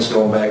scans,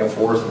 going back and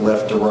forth,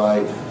 left to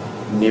right,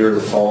 near the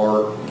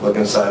far, look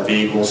inside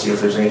vehicles, see if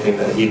there's anything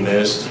that he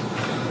missed,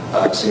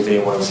 see if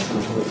anyone's,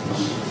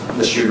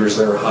 the shooters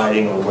there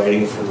hiding or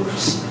waiting for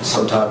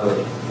some type of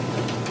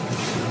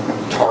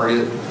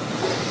target.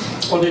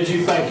 Well, did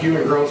you think you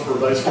and Gross were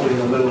basically in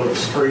the middle of the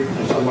street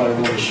and somebody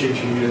wanted to shoot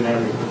you, you didn't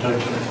have any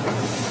protection?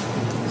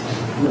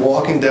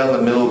 Walking down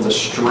the middle of the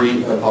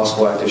street, a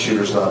possible active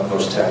shooter is not the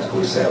most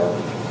tactically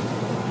sound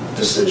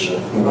decision.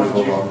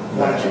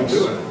 Why'd you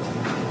do it?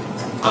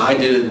 I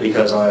did it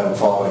because I am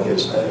following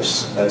his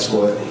pace. That's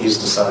what he's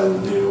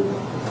decided to do.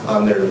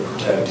 I'm there to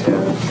protect him.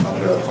 I'm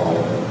going to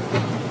follow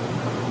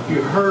him.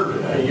 You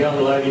heard a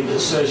young lady that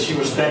says she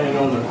was standing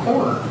on the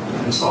corner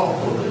and saw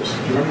all of this. Do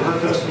you remember her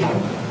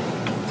testimony?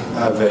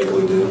 I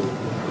vaguely do.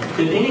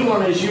 Did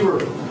anyone, as you were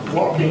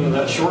walking in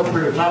that short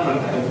period of time,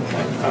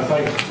 and I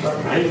think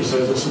Dr. Hayden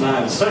says it's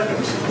 9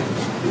 seconds,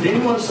 did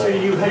anyone say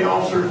to you, hey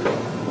officer,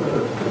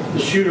 the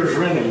shooters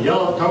are in a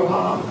yellow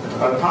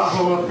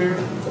Tahoe up here?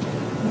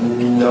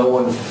 No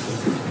one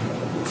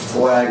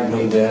flagged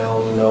me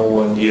down. No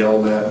one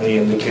yelled at me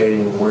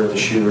indicating where the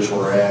shooters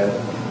were at,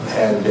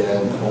 had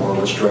been, or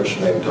which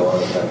direction they'd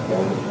gone at that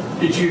point.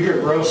 Did you hear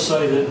Gross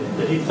say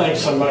that he thinks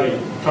somebody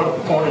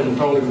pointed and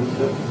told him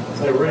that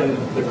they were in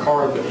the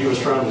car that he was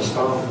trying to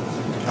stop?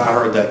 I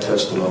heard that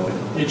testimony.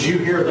 Did you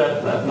hear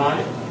that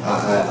night?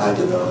 I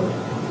did not.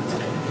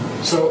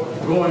 So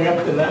going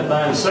up in that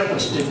 9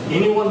 seconds, did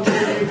anyone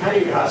tell you,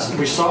 hey,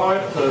 we saw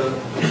it, the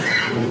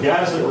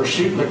guys that were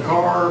shooting the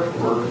car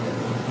were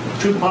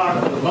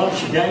Tupac and a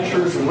bunch of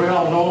gangsters and we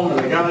all know them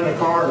and they got in the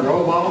car and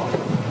drove off?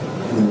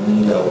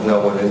 No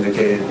one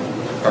indicated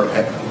or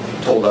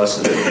told us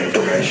that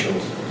information.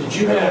 Did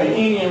you have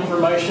any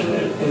information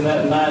in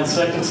that 9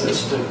 seconds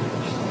as to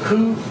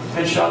who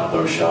had shot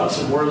those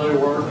shots and where they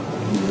were?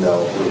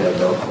 No,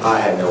 I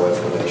had no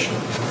information.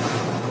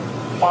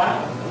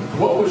 Why?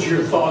 What was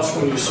your thoughts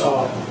when you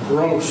saw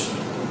Gross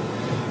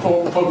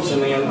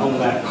focusing in on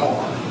that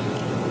car?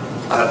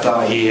 I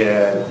thought he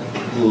had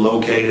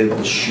located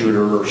the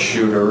shooter or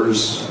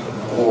shooters,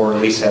 or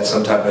at least had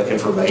some type of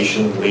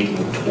information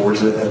leading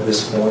towards it at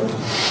this point.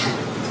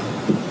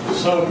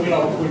 So,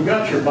 we've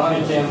got your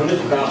body cam, but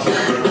it's bouncing all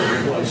over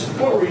the place.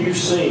 What were you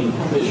seeing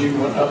as you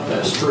went up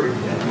that street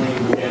and when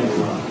you began to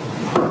run?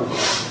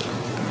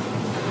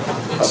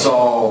 I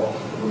saw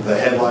the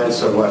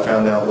headlights of what I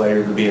found out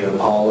later to be an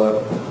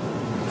Impala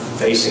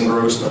facing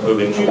Gross but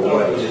moving You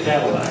thought it was away. a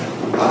Cadillac.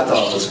 I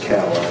thought it was a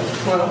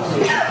Cadillac. Well,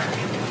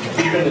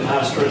 you've been in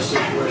high-stress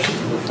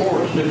situations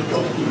before. It's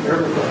difficult to keep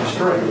everything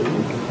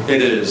straight.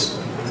 It is.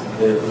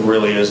 It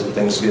really is, and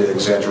things get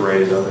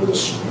exaggerated over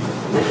this.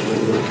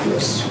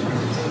 Yes.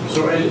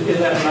 So in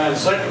that 9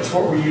 seconds,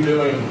 what were you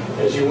doing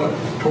as you went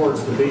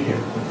towards the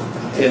beacon?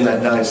 In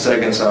that 9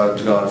 seconds,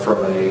 I've gone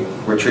from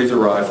retrieve the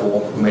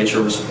rifle, made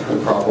sure it was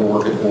in proper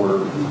working order,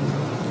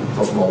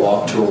 go from a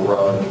walk to a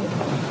run.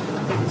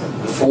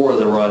 Before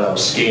the run, I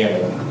was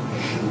scanning,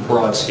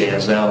 broad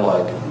scans. Now I'm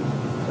like,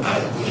 I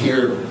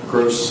hear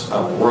Gross,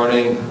 I'm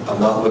running, I'm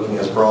not looking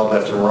as broad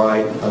left and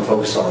right. I'm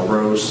focused on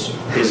Gross,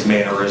 his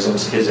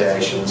mannerisms, his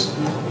actions,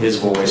 his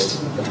voice.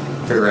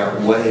 Figure out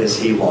what is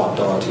he locked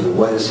onto,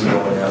 what is he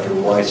going after,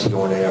 why is he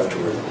going after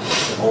it.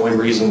 The only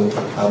reason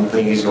I'm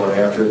thinking he's going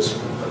after it is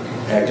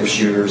active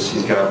shooters.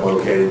 He's got them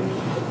located.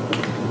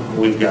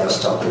 We've got to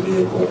stop the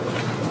vehicle.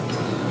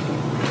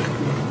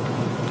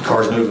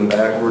 car's moving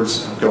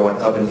backwards, going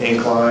up an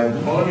incline.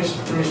 Well, let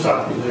me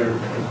stop you there.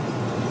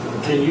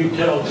 Can you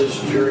tell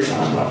this jury,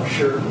 I'm not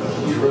sure that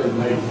it was really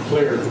made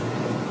clear,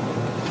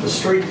 the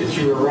street that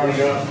you were running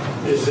up,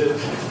 is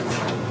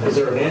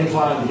there an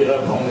incline to get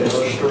up on the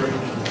other street?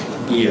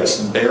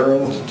 Yes,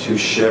 Barron to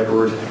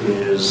Shepherd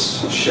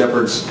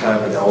Shepherd's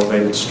kind of an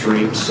elevated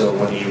street, so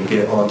when you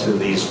get onto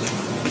these,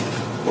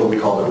 what we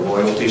call the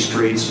royalty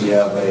streets, you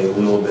have a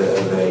little bit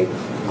of a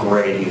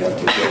grade you have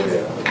to go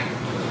down.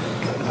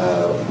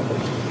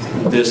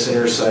 This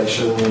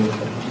intersection,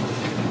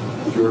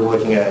 you're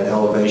looking at an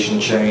elevation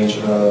change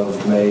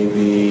of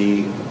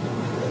maybe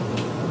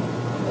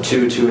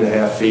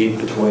 2.5 feet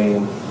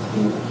between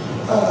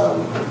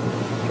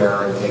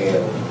Barron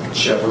and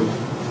Shepherd.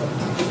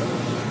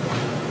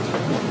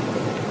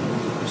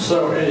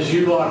 So as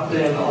you locked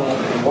in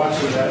on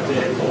watching that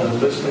vehicle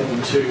and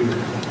listening to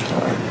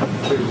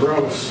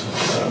Gross,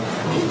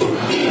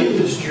 take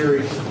this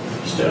jury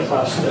step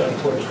by step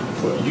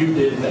what you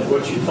did and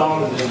what you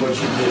thought and then what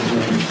you did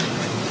next.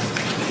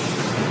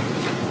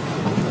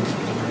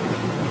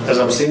 As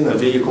I'm seeing the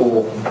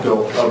vehicle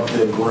go up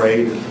the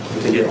grade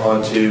to get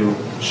onto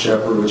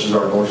Shepherd, which is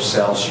our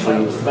north-south That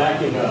street, was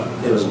backing up.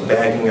 it was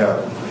backing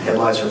up.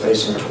 Headlights are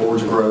facing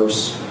towards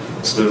Gross.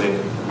 It's moving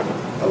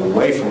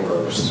away from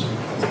Gross.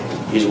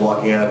 He's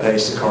walking at a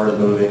pace. The car is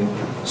moving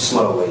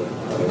slowly.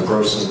 I mean,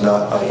 Gross is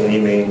not by any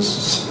means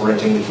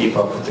sprinting to keep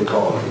up with the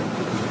car.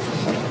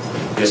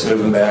 It's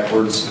moving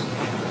backwards.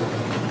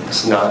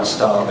 It's not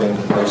stopping.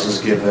 Gross is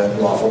giving it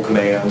lawful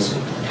commands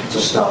to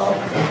stop,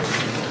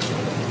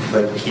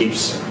 but it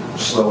keeps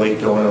slowly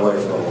going away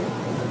from him.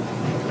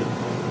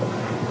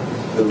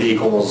 The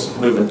vehicle is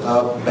moving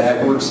up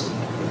backwards.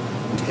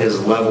 Is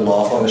leveled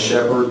off on the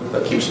Shepherd,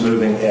 but keeps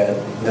moving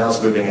now it's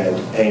moving at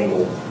an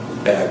angle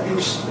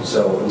backwards.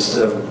 So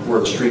instead of where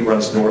the street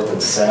runs north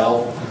and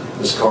south,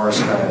 this car is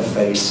kind of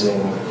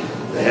facing,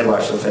 the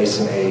headlights are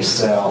facing a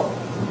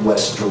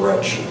southwest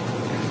direction.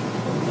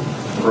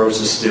 Gross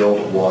is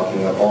still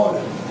walking up on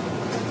it.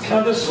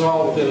 Now this is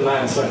all within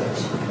 9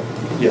 seconds.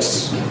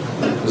 Yes.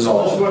 This is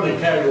all. This wasn't a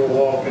casual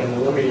walk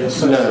and let me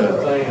assess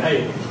No. thing.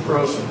 Hey,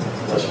 Gross,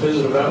 let's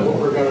visit about what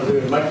we're going to do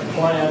and make a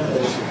plan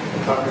as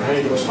Dr.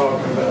 Hayden was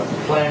talking about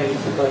planning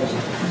for things.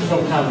 There's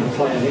no time to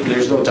plan either.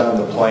 There's no time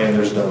to plan.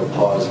 There's no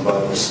pause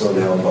button, slow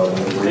down button.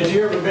 Had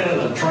you ever been in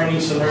a training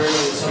scenario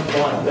with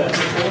something like that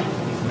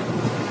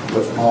before?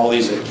 With all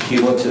these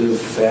accumulative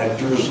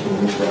factors,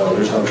 no,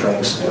 there's no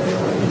training scenario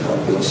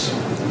like this.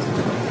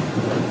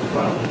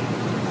 Well,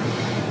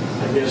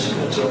 I guess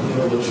it's one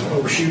of those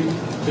oh shoot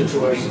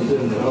situations,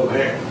 isn't it? Oh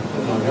heck,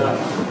 oh my God.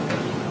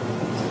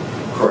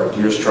 Correct.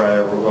 You're just trying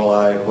to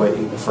rely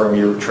from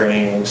your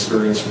training and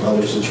experience from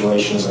other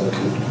situations and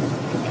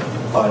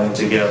combine it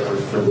together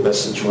for the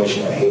best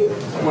situation at hand.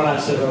 And when I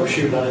said oh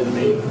shoot, I didn't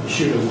mean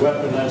shoot a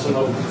weapon. That's an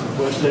old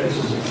West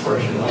Texas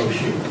expression, oh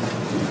shoot.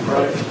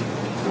 Right?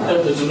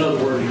 There's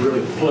another word you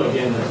really plug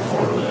in there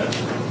for that.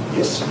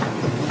 Yes.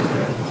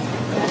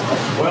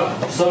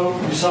 Well, so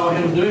you saw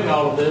him doing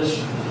all of this.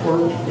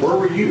 Where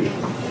were you?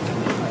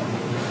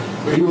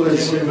 Were you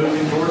basically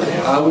moving toward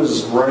him? I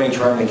was running,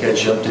 trying to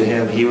catch up to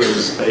him. He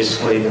was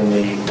basically in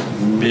the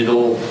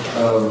middle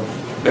of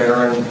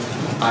Barron.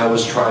 I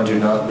was trying to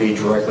not be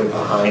directly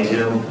behind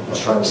him. I was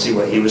trying to see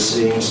what he was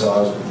seeing, so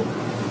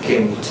I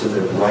came to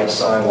the right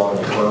side along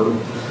the curb,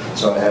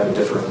 so I had a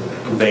different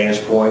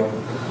vantage point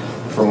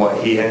from what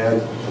he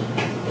had.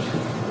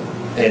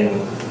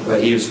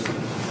 But he was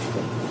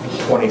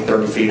 20,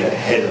 30 feet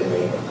ahead of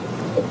me.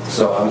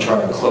 So I'm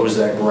trying to close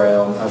that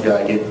ground. I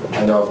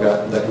know I've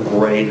got that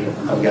grade.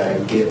 I've got to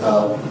get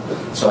up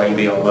so I can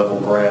be on level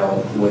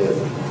ground with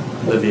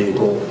the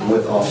vehicle,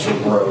 with Officer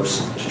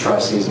Gross, to try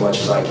to see as much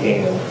as I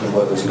can of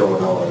what was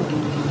going on.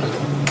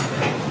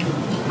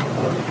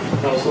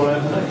 Tell us what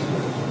happened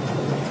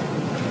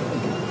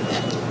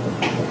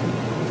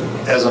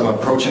next. As I'm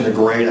approaching the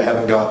grade, I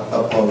haven't got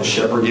up on the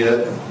Shepherd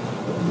yet.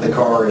 The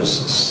car is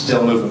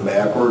still moving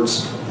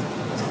backwards.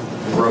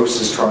 Gross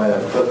is trying to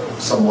put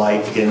some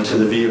light into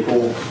the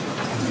vehicle.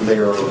 They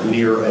are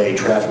near a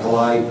traffic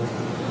light,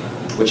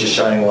 which is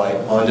shining light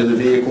onto the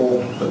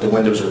vehicle, but the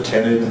windows are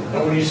tinted.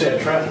 Now, when you say a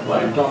traffic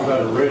light, you're talking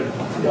about a red,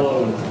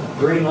 yellow, and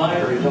green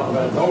light, or are you talking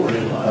about an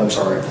overhead light? I'm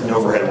sorry, an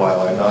overhead white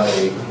light, not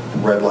a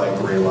red light,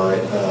 green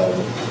light,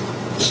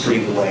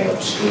 street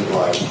lamp, street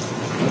light.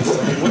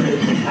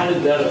 How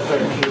did that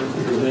affect your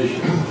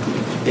vision?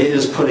 It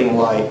is putting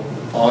light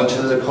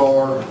onto the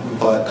car,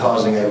 but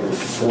causing a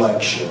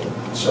reflection.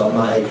 So I'm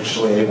not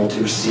actually able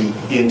to see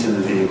into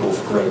the vehicle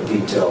for great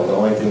detail. The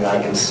only thing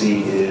I can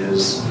see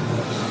is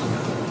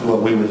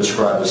what we would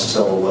describe as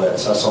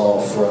silhouettes. I saw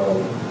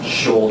from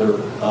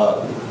shoulder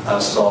up, I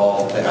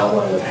saw the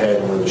outline of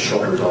head where the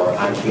shoulders are.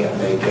 I can't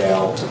make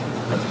out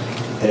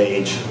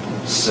age,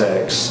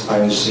 sex. I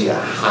can just see a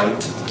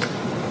height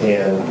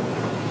and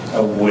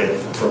a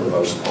width for the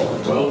most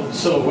part. Well,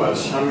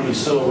 silhouettes. How many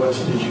silhouettes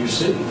did you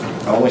see?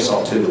 I only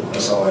saw two. I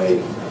saw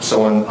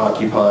someone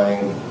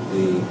occupying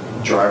the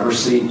driver's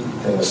seat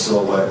and a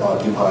silhouette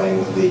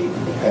occupying the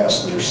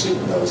passenger seat,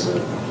 and that was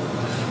it.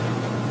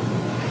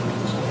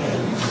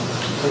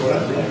 So what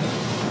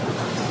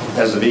happened?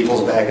 As the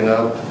vehicle's backing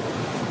up,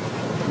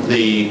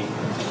 the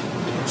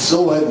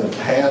silhouette in the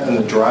pad and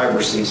the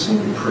driver's seat seem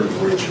to be pretty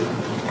rigid.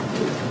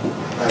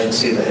 I can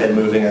see the head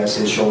moving, I can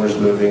see the shoulders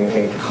moving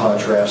in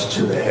contrast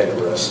to the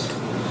headrest.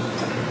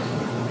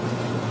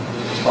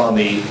 On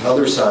the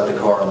other side of the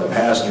car, on the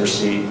passenger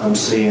seat, I'm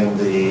seeing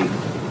the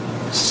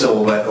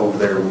silhouette over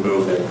there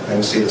moving. I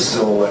can see the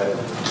silhouette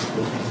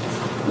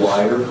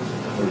wider,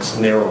 it's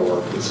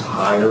narrower, it's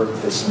higher,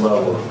 it's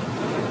lower.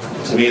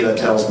 To me, that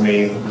tells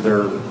me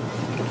the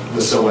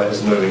silhouette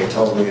is moving. It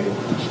tells me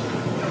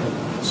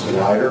it's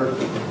wider,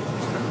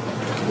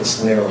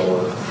 it's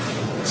narrower,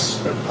 it's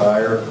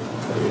higher,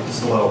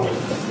 it's lower.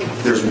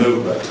 There's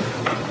movement.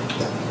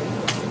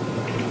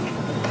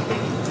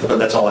 But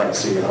that's all I can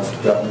see.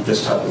 I've got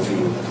this type of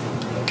view.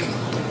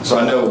 So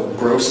I know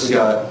Gross has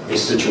got a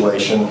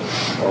situation,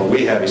 or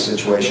we have a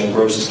situation.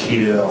 Gross is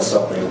keyed in on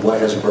something. What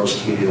has Gross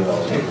keyed in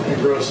on?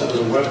 And Gross has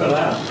a weapon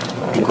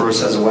out.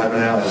 Gross has a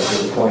weapon out and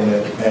is pointing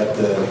it at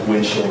the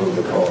windshield of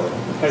the car.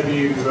 Have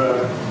you,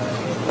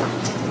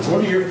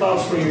 what are your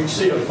thoughts when you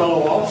see a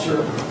fellow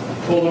officer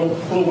pull a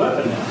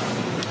weapon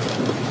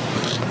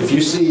out? If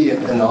you see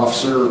an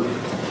officer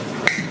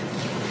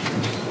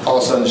all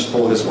of a sudden just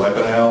pull his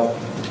weapon out,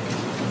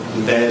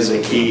 that is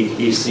a key.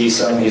 He sees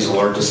something, he's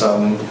alert to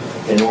something,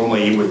 and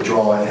normally you would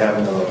draw in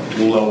having a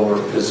lower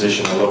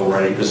position, a low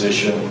ready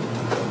position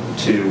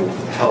to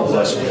help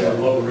less with that.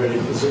 Low ready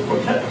position.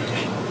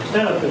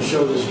 Stand up and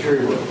show this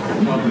jury what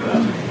you're talking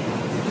about.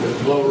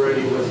 With low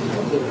ready, with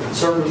the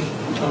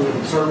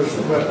service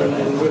weapon,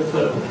 and with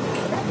the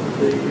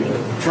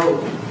patrol.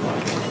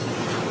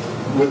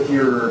 With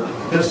your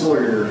pistol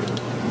or your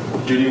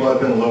duty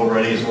weapon, low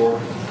ready is more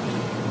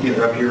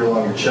either up here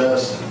along your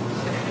chest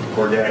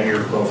or down here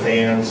with both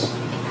hands,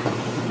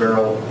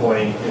 barrel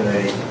pointing in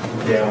a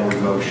downward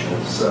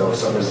motion. So if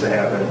something is to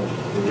happen,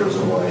 it goes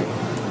away.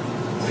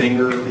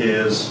 Finger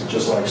is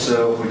just like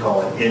so. We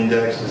call it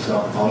index. It's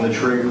not on the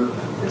trigger.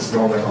 It's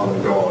normally on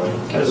the guard.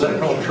 Is that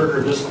called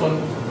trigger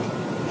discipline?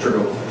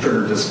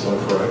 Trigger discipline,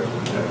 correct.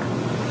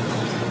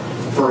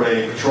 For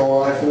a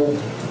patrol rifle,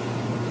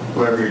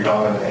 whatever your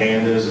dominant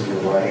hand is, if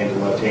you're right-handed,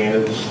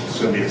 left-handed, it's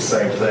going to be the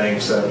same thing,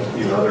 except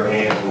your other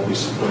hand will be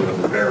supported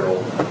in the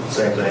barrel.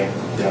 Same thing,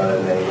 down at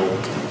an angle,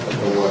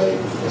 away,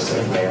 in the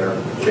same manner.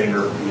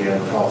 Finger,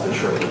 again, off the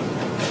trigger.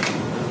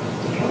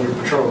 On your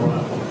patrol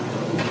rifle?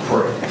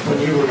 Correct. When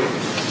you were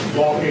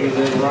walking and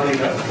then running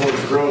up towards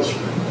Gross,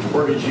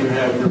 where did you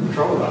have your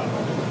patrol rifle?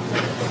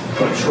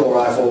 My patrol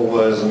rifle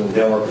was in the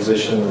downward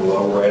position,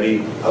 low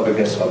ready, up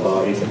against my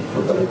body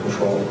for better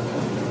control.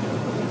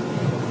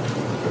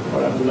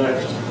 What happened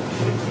next?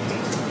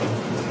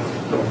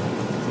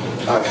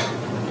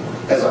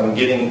 As I'm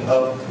getting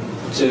up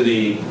to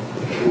the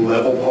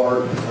level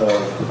part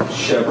of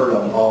Shepherd,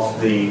 I'm off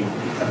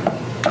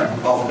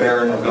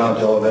Barron, I've gone up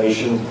to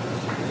elevation.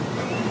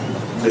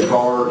 The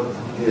car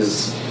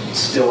is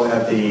still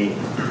at the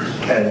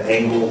kind of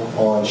angle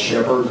on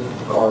Shepherd.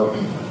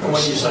 And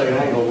when you say an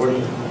angle,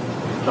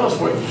 tell us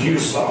what you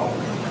saw.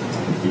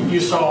 You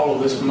saw all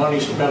of this money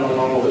spent on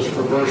all of this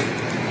reverse,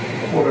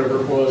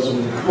 whatever it was,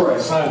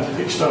 and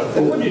scientific stuff.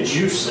 But what did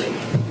you see?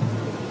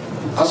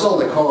 I saw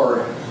the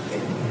car,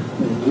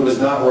 it was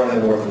not running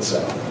north and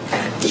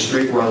south. The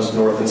street runs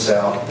north and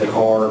south. The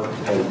car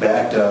had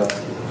backed up,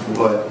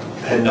 but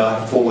had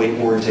not fully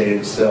orientated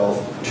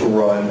itself to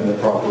run in the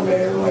proper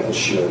manner like it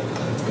should.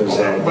 What's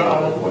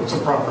the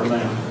proper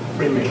manner?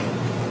 What do you mean?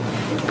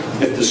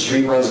 If the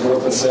street runs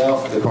north and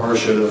south, the car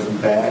should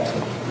have backed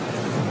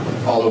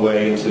all the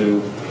way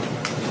into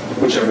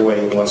whichever way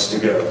it wants to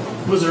go.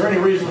 Was there any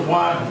reason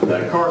why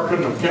that car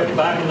couldn't have kept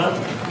backing up?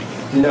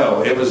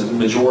 No, it was the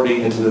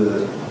majority into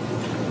the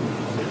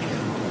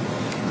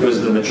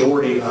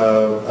majority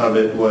of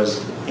it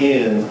was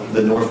in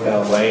the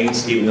northbound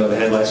lanes, even though the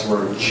headlights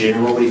were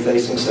generally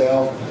facing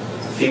south.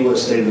 If he would have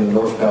stayed in the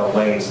northbound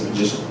lanes,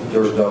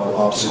 there was no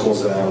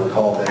obstacles that I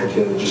recall that he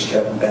could have just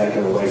kept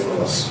backing away from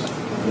us.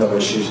 No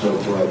issues, no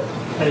threat.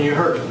 And you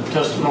heard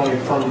testimony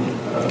from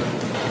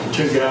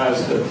two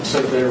guys that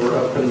said they were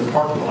up in the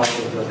parking lot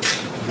of the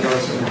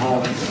nursing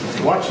home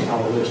watching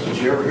all of this. Did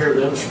you ever hear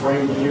them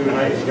scream to you,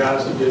 hey, the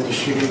guys that did the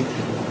shooting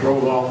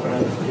drove off in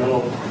a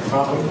yellow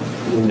Tahoe?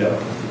 No.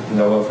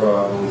 No one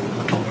from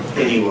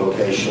any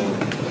location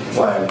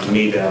flagged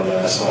me down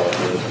that I saw it.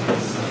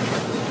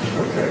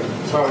 Okay.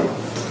 So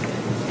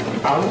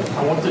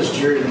I want this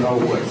jury to know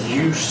what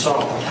you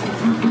saw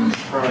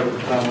prior to the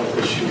time of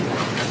the shooting.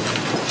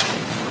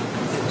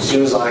 As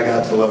soon as I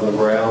got to level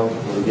ground,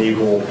 the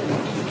vehicle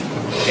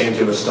came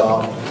to a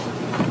stop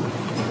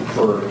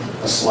for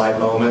a slight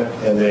moment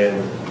and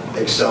then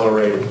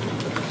accelerated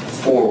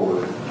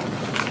forward.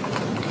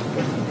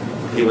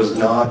 It was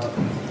not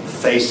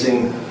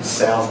facing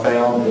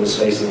southbound, it was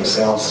facing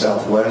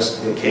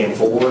south-southwest. It came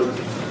forward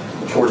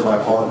towards my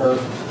partner,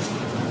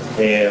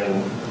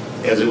 and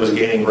as it was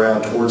gaining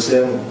ground towards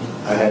him,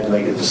 I had to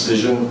make a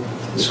decision.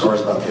 This car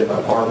is about to hit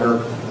my partner.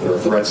 There are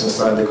threats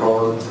inside the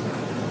car,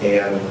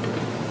 and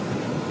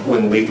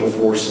when lethal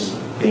force is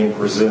being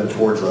presented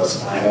towards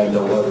us, I had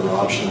no other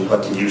option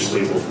but to use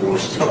lethal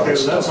force to try Okay, to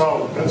so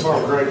stop. that's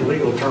all great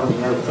legal terms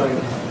and everything.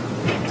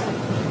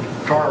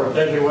 Car with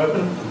deadly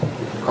weapon?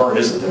 Car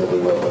is a deadly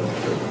weapon.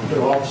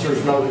 Do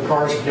officers know that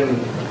cars can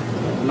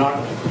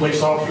knock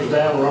police officers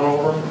down, run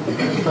over them,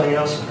 anything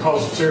else,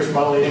 cause serious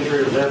bodily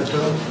injury or death to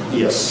them?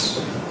 Yes.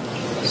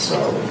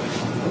 So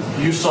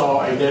you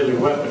saw a deadly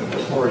weapon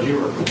as far as you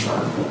were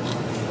concerned,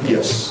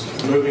 Yes.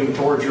 moving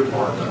towards your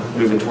partner.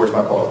 Moving towards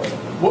my partner.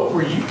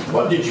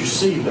 What did you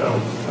see though?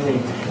 I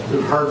mean,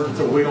 we've heard that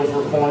the wheels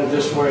were pointed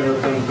this way and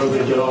everything, so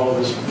they did all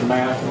this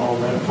math and all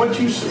that. What did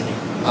you see?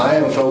 I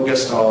am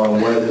focused on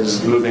what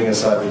is moving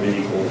inside the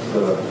vehicle,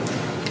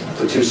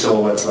 the two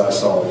silhouettes that I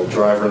saw, the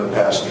driver and the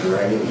passenger.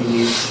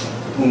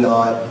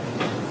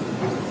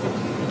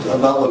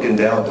 I'm not looking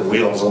down at the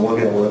wheels, I'm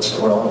looking at what's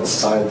going on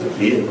inside the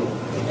vehicle.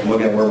 I'm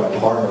looking at where my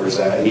partner is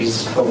at.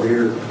 He's over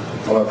here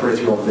on my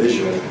peripheral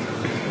vision.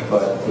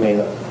 But, I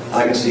mean,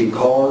 I can see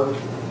car,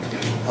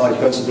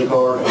 occupants of the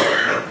car,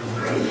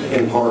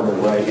 and partner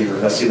right here.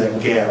 And I see that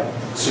gap.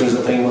 As soon as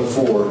the thing went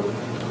forward,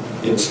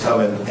 it was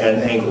coming at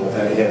an angle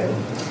at him.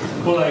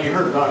 Well, now you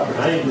heard Dr.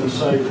 Hayden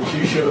say that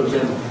you should have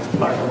been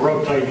like a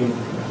rotating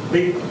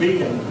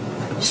beacon,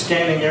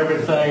 scanning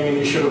everything, and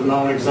you should have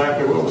known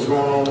exactly what was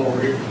going on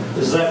over here.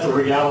 Is that the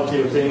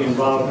reality of being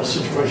involved in a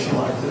situation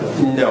like this?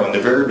 No, in the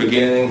very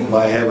beginning,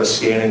 my head was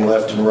scanning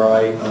left and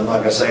right. I'm not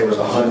going to say it was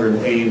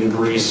 180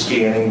 degrees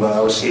scanning, but I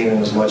was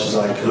scanning as much as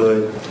I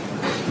could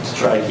to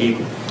try to keep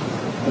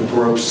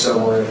engrossed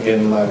somewhere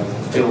in my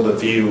field of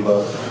view.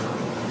 But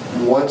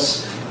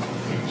once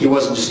he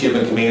wasn't just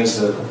giving commands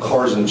to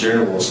cars in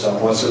general and stuff,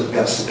 once it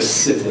got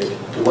specific,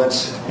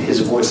 once his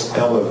voice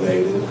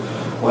elevated,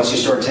 once you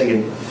start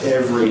taking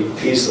every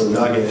piece of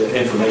nugget of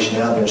information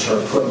out there and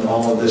start putting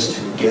all of this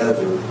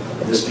together,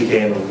 this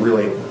became a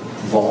really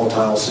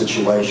volatile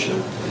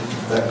situation.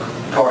 That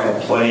car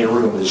had plenty of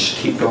room to just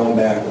keep going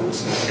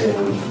backwards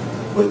and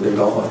would be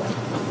gone.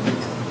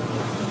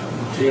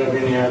 Do you have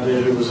any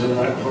idea who was in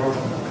that car?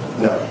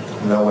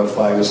 No one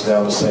flagged us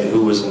down to say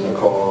who was in the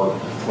car,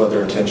 what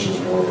their intentions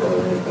were,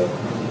 or anything.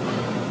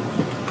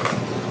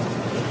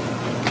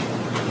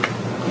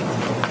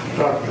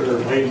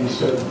 Dr. Hayden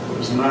said it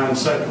was 9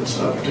 seconds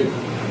up to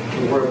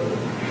where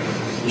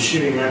the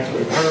shooting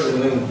actually occurred,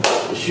 and then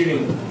the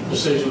shooting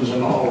decisions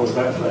and all was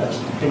that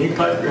fast. Can you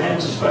clap your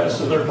hands as fast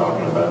as they're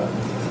talking about?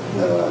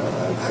 No,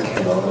 I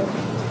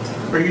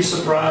cannot. Are you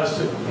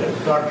surprised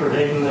at Dr.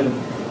 Hayden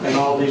and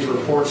all these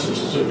reports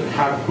as to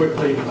how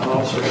quickly an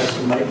officer has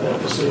to make that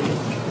decision?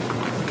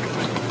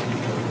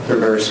 They're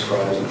very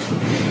surprising.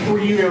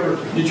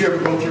 Did you ever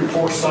go through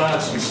force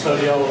science and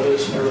study all of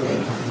this and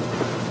everything?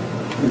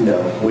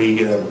 No, we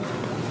get a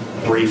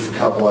brief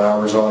couple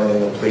hours on it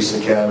in the police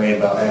academy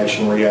about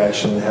action,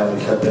 reaction, how to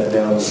cut that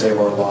down and save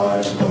our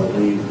lives, but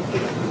we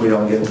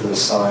don't get into the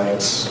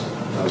science.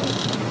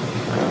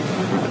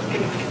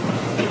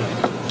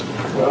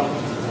 Well,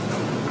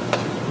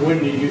 when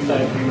did you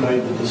think you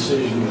made the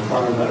decision to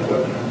fire that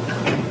weapon?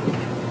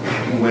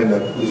 When the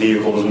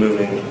vehicle was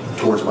moving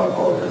towards my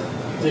partner.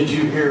 Did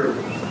you hear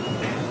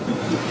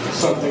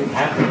something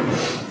happen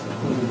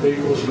when the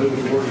vehicle was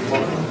moving towards your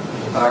partner?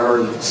 I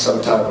heard some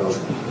type of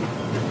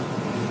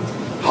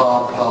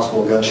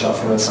possible gunshot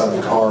from inside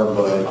the car,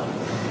 but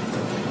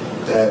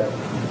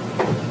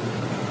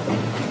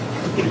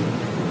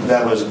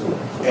that was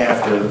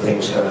after the thing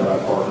was cut out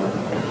of my partner.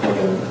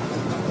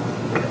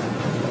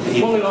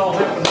 Well, it all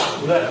happened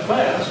that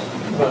fast,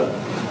 but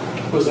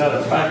was that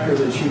a factor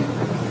that you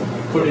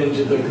put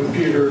into the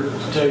computer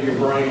to tell your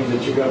brain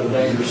that you got a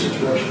dangerous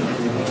situation?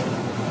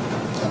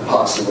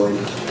 Possibly.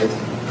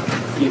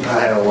 I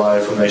had a lot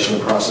of information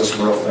to process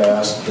real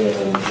fast,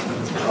 and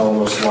I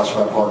almost watched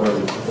my partner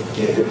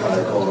get hit by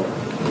a car.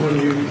 When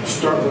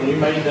you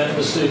made that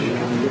decision,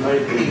 when you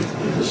made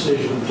the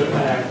decision to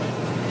act,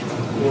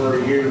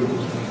 were you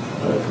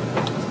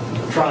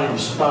trying to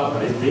stop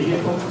a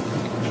vehicle?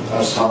 I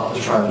was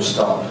trying to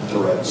stop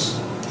threats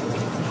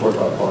towards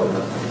my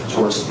partner,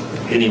 towards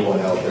anyone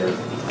out there.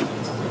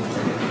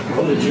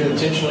 Well, did you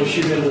intentionally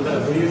shoot into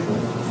that vehicle?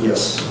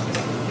 Yes.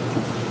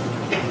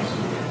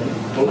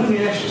 Well, let me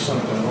ask you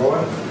something,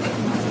 Roy.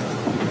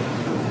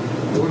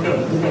 We're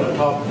going to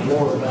talk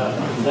more about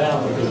up and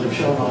down because they've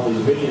shown all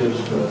these videos,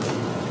 but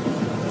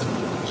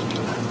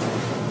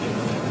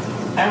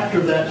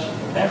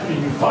after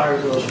you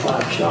fired those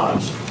 5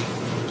 shots,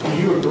 do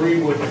you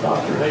agree with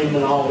Dr. Hayden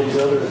and all these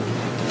other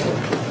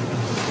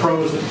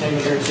pros that came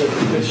in here and said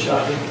that this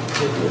shot hit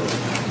the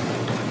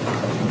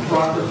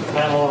rocker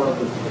panel or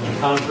the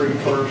concrete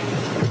first?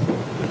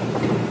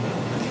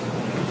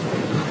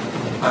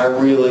 I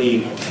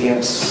really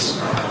can't.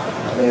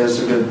 I mean,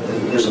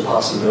 there's a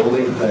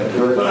possibility that it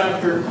could. But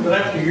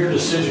after your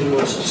decision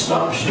was to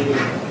stop shooting,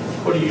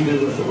 what do you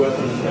do with the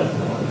weapon at that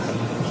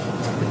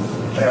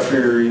point?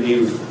 After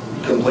you've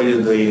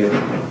completed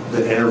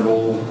the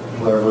interval,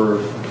 whatever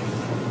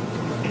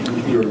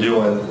you're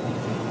doing,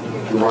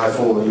 your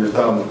rifle, your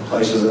thumb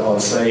places it on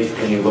safe,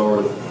 and you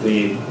lower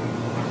the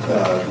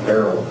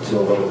barrel to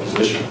a lower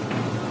position.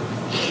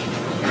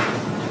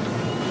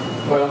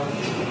 Well,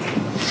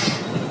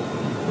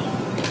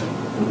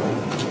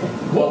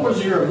 what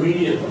was your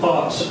immediate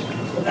thoughts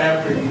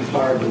after you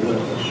fired the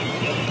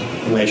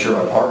weapon? Make sure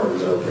my partner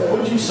was What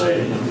okay. did you say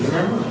to him? Do you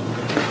remember?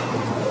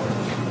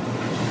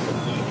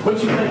 What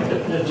did you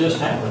think that just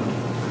happened?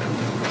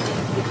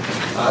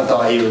 I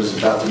thought he was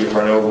about to get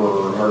run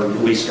over or at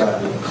least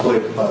gotten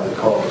clipped by the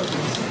car.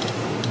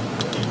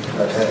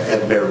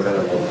 At bare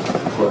minimum.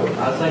 But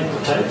I think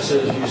the tape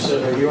says you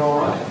said, "Are you all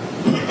right?"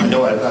 I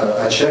know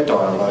I checked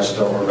on him, I just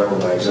don't remember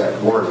my exact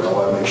words. I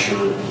want to make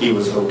sure he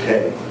was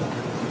okay.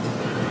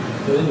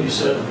 And then you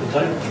said the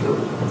tapes were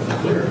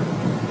clear.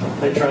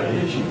 They tried to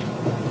hit you,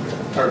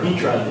 or he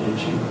tried to hit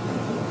you.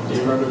 Do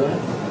you remember that?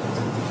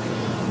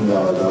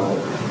 No, I don't.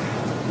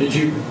 Did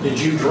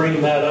you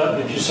bring that up?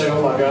 Did you say,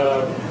 "Oh my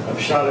God,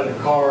 I've shot at a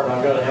car and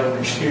I've got to have an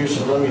excuse,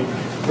 and let me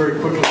very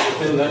quickly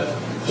within that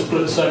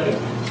split second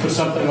put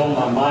something on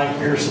my mic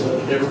here so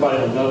that everybody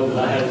will know that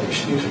I had an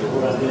excuse for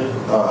what I did"?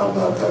 I'm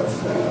not that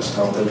fast. I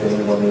don't think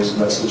anyone is in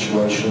that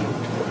situation.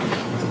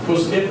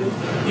 Was it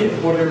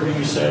whatever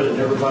you said and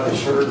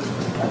everybody's heard?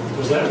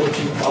 Was that what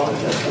you thought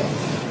at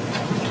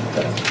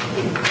that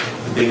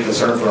point? Being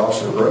concerned for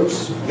Officer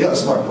Gross? Yeah,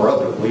 that's my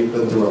brother. We've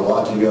been through a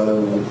lot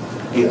together.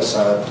 Yes,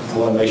 I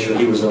want to make sure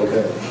he was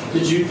okay.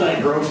 Did you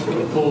think Gross would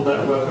have pulled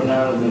that weapon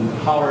out and then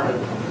hollered at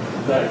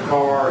that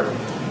car,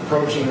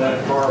 approaching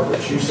that car,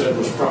 which you said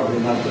was probably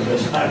not the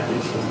best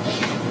tactics?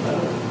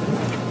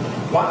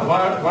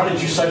 Why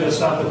did you say that's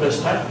not the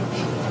best tactics?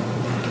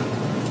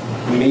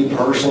 Me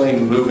personally,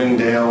 moving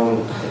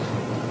down,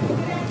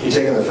 you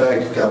taking the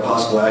fact got a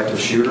possible active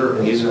shooter,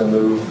 and he's going to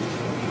move,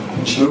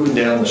 just moving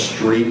down the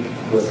street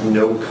with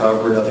no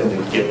cover, nothing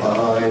to get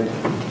behind.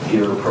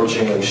 You're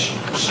approaching a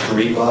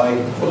street light.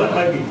 Well, that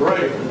may be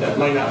brave, but that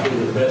may not be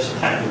the best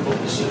tactical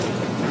decision.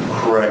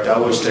 Correct. I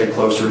would stay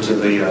closer to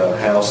the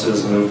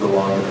houses, move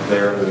along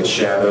there in the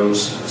shadows,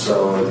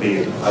 so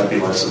I'd be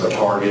less of a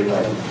target, and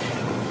I could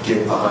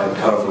get behind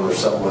cover if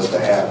something was to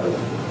happen.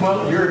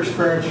 Well, your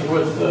experience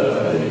with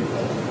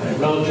a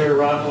military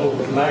rifle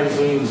with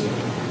magazines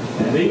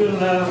and even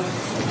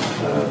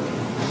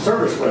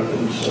service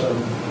weapons,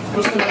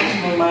 what's the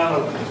maximum amount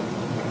of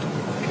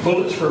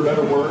bullets, for a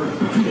better word,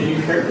 that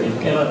you carry in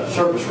a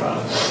service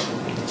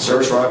rifle?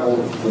 Service rifle,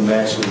 the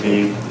max would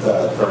be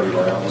 30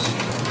 rounds.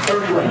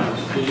 30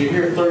 rounds. Did you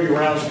hear 30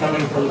 rounds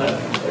coming from that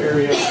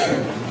area?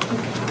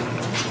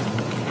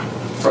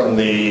 From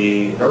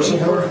the nursing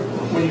home?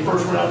 When you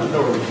first went out the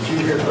door, did you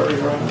hear 30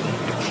 rounds?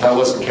 I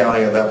wasn't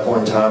counting at that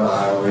point in time.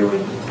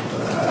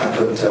 I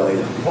couldn't tell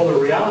you. Well, the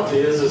reality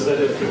is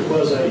that if it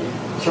was a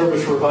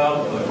service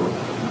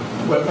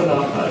weapon,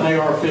 an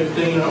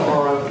AR-15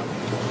 or a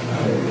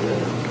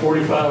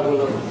 45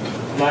 with a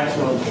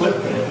maximum clip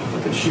in it,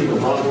 you could shoot a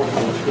lot more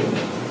bullets, couldn't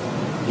it?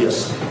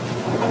 Yes.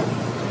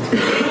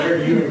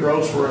 There, you and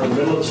Gross were in the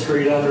middle of the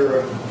street under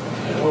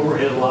an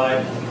overhead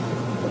light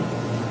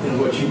in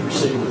what you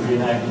perceived would be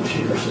an active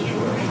shooter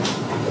situation.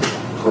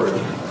 Correct.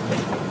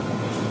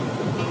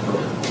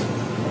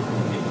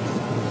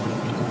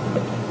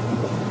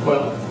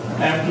 Well,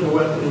 after the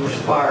weapon was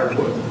fired,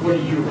 what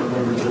do you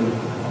remember doing?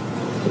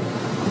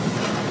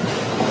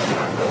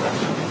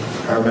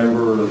 I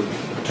remember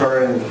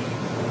turning,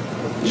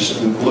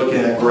 just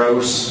looking at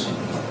Gross.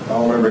 I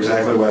don't remember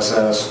exactly what I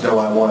said. I just know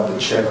I wanted to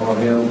check on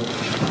him.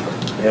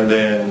 And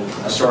then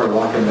I started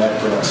walking back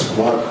to that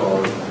squad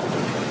car.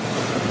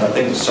 I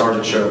think the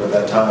sergeant showed up at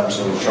that time,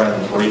 so I was trying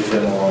to brief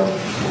him on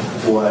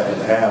what had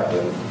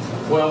happened.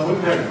 Well, we've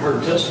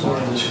heard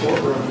testimony in this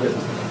courtroom that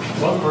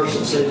one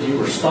person said you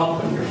were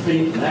stomping your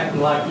feet and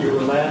acting like you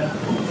were mad.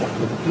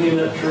 Any of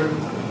that true?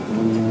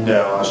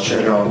 No, I was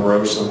checking on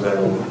Gross, and then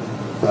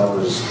I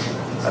was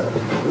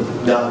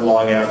not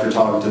long after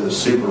talking to the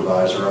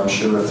supervisor. I'm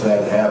sure if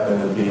that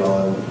happened, it'd be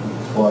on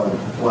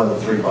one of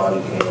the 3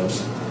 body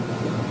cams.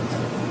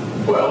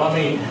 Well, I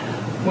mean,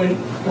 when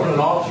an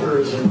officer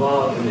is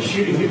involved in a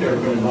shooting, you've never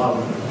been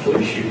involved in a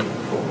police shooting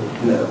before.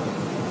 No.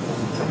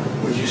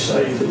 Would you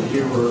say that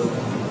you were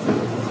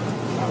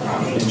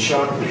in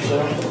shock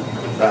yourself?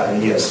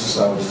 Yes,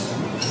 I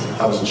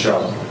was in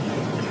shock.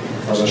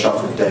 I was in shock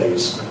for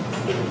days.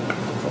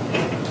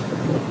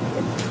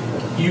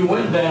 You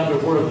went down to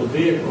where the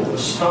vehicle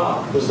was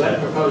stopped. Was that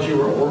because you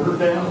were ordered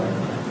down there?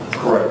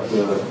 Correct.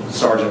 The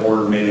sergeant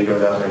ordered me to go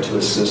down there to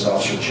assist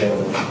Officer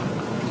Chandler.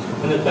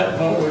 And at that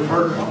point, we've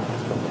heard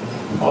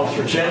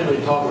Officer Chandler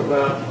talk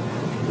about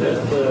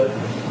that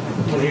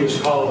when he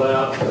was called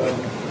out,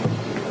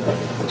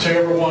 to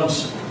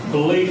everyone's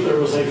belief, there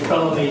was a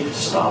felony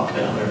stop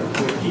down there.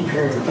 We keep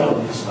hearing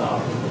felony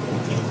stop.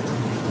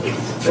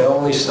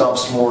 Felony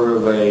stop's more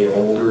of a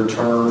older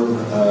term.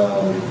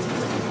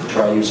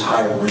 Try to use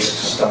high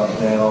risk stop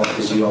now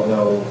because you don't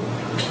know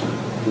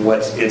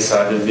what's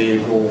inside the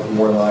vehicle.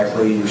 More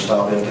likely you're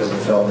stopping because a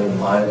felony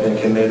might have been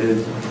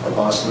committed or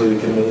possibly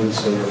committed,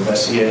 so you're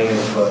investigating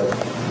it, but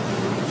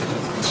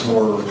it's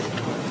more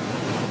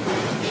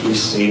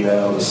PC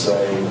now to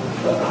say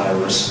a high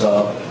risk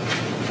stop.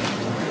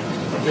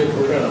 If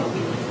we're going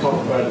to talk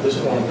about at this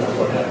point about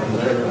what happened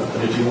there.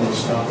 Did you want to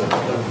stop it?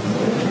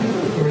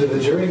 Members of the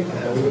jury,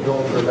 we've been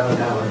going for about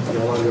an hour. You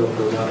don't want to go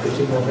for about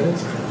 15 more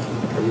minutes,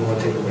 or you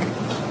want to take a break?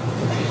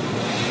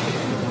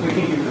 We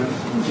can keep going.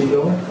 Keep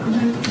going?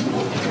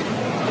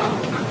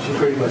 She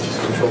pretty much is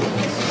controlling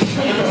this.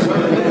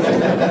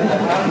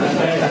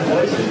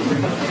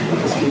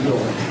 Let's keep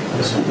going.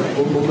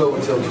 We'll go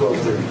until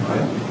 12:30,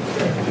 right?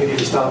 If you need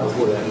to stop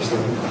before that, just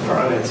let me know. All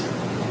right, answer.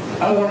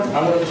 I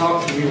want to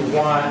talk to you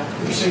why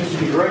there seems to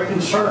be great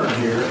concern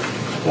here,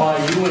 why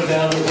you went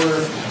down to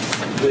where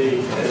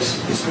as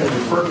it's been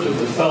referred to,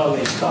 the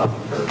felony stop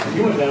occurred.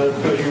 You went down there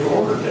because you were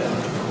ordered down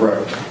there.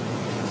 Right.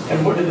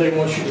 And what did they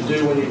want you to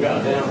do when you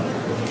got down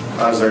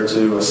there? I was there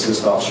to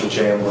assist Officer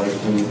Chamley.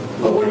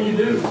 But what do you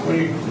do when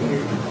you're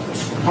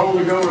told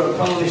to go to a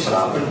felony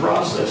stop and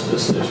process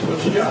this?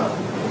 What's your job?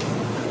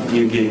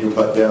 You get your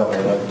butt down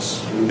there.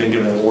 You've been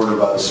given an order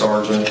by the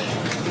sergeant,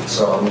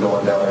 so I'm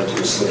going down there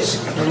to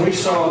assist. And we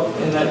saw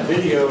in that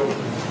video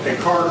a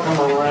car come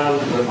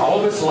around with all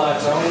of its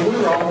lights on, and we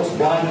were almost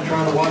blinded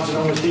trying to watch it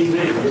on the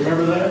TV. You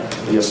remember that?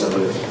 Yes, I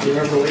do. Do you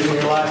remember leaving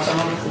your lights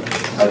on?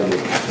 I do.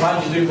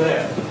 Why'd you do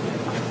that?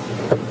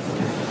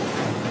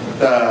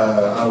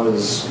 I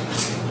was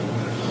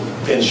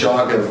in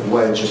shock of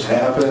what had just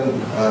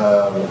happened.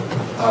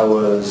 I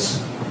was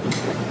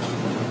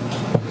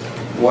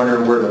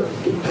wondering where to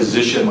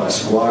position my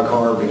squad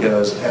car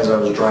because as I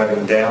was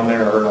driving down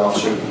there, I heard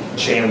Officer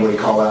Chamley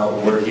call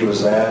out where he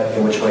was at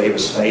and which way he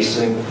was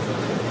facing.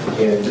 And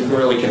it didn't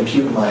really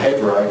compute in my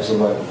head right because I'm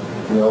like,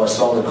 I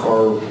saw the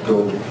car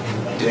go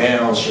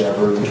down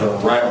Shepherd and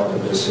turn right on the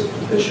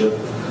Bishop.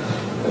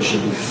 I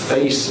should be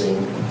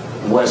facing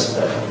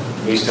westbound.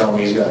 He's telling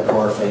me he's got a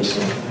car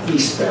facing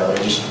eastbound.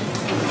 It just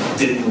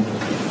didn't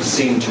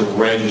seem to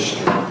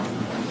register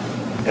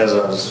as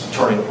I was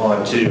turning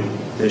onto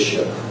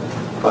Bishop.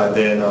 By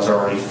then, I was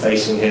already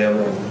facing him,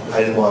 and I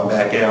didn't want to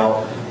back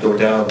out, go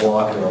down the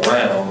block and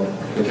around,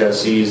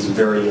 because he's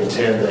very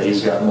intent that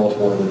he's got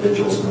multiple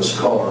individuals in this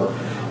car,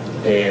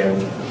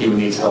 and he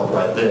needs help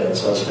right then.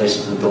 So I was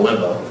facing the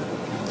dilemma.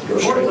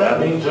 What does that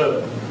mean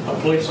to a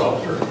police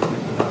officer?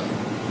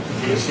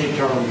 You see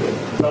term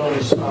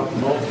felony stop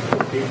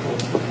multiple people.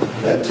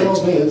 That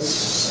tells me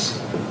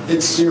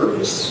it's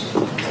serious.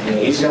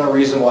 He's got a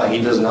reason why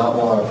he does not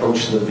want to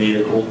approach the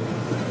vehicle.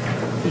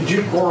 Did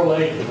you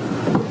correlate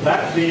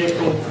that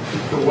vehicle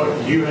to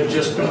what you had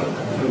just been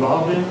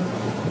involved in?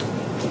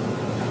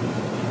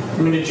 I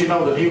mean, did you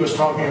know that he was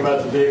talking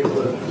about the vehicle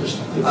that just...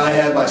 I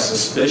had my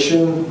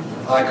suspicion.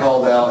 I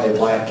called out a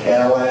black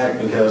Cadillac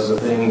because the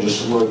thing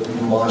just looked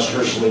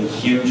monstrously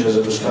huge as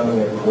it was coming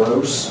in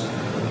close.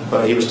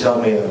 But he was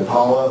telling me an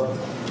Impala.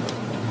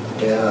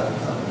 Yeah,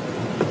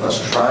 I was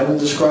trying to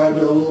describe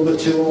it a little bit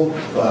to him,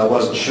 but I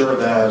wasn't sure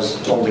that I was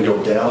told to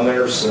go down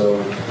there,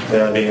 so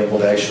then I'd be able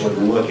to actually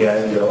look at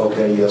it and go,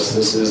 okay, yes,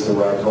 this is the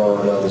right car,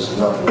 or no, this is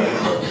not the right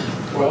car.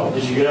 Well,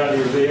 did you get out of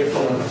your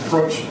vehicle and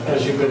approach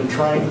as you've been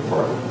trained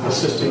for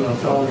assisting on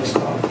felony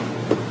stop?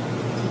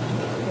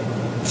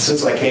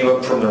 Since I came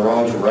up from the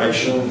wrong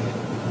direction,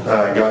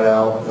 I got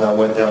out and I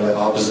went down the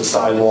opposite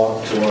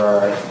sidewalk to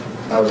where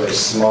I was a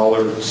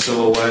smaller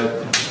silhouette.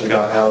 I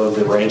got out of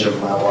the range of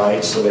my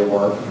lights so they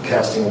weren't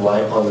casting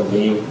light onto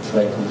me to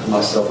make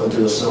myself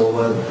into a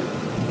silhouette.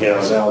 I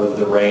was out of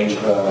the range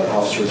of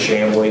Officer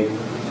Chamley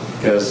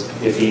because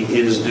if he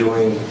is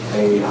doing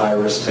a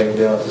high-risk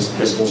takedown, his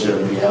pistol's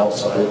going to be out,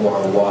 so I didn't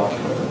want to walk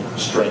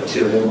straight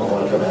to him. I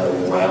want to come out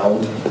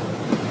around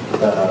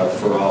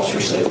for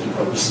officer safety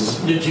purposes.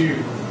 Did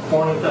you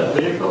point at that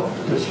vehicle?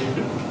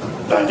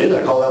 I did.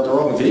 I called out the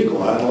wrong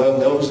vehicle. I didn't let him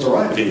know it was the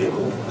right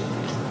vehicle.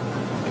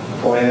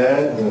 Pointed at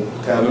it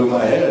and kind of moved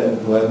my head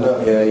and let him know,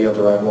 yeah, you got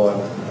the right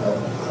one.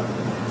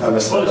 I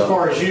messed Well, it as up.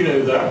 far as you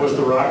knew, that was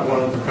the right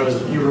one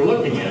because you were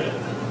looking at it.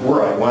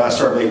 Right. When I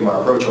started making my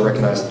approach, I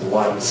recognized the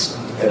lights.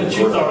 But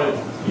you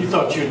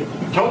thought you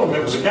told him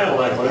it was a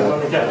Cadillac, but it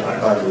wasn't a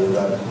Cadillac. I did.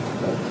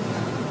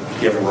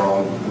 I give him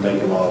wrong make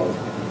and model.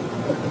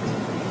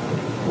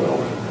 Well,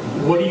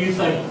 what do you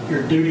think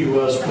your duty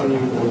was when you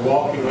were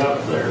walking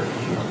up there?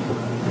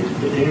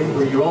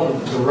 Were you on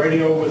the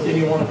radio with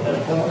anyone at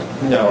that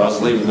point? No, I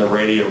was leaving the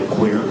radio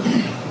clear,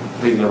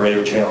 leaving the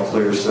radio channel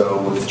clear,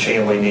 so if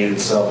Chamley needed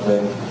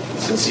something,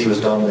 since he was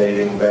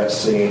dominating that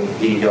scene,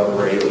 he got the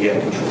radio, he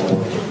had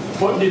control.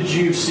 What did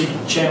you see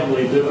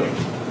Chamley doing?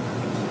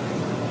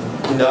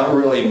 Not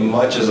really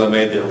much as I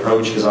made the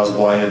approach because I was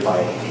blinded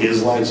by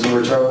his lights in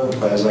return,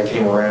 but as I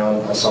came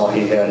around, I saw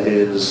he had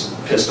his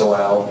pistol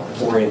out,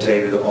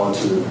 orientated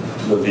onto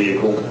the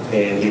vehicle,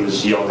 and he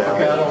was yelling out.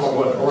 Okay, I don't know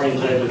what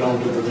orientated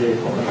onto the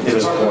vehicle. He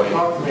was pointing.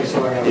 Talk to me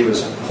so I He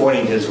was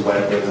pointing his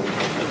weapon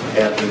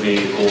at the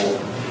vehicle,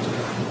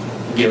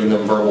 giving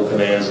them verbal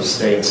commands to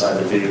stay inside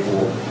the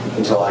vehicle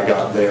until I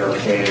got there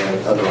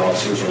and other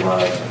officers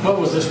arrived. What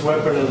was this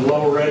weapon in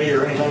low ready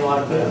or anything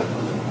like that?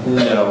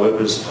 No, it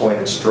was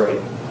pointed straight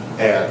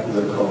at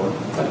the car.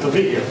 At the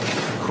vehicle?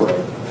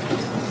 Correct.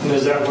 And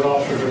is that what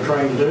officers are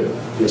trained to do?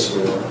 Yes,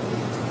 we are.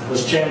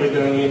 Was Chamley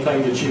doing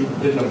anything that you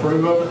didn't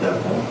approve of at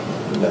that point?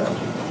 No.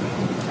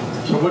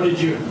 Did So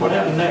what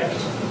happened next?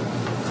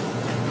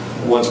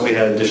 Once we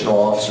had additional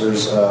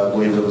officers, I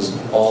believe it was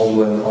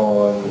Baldwin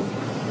on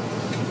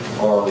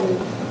our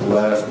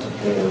left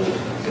and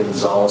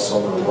Gonzalez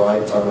on the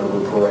right, if I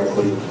remember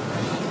correctly.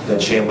 Then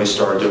Chamblee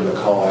started doing the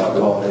call out,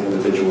 calling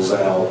individuals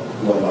out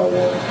one by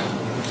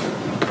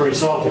one. Pretty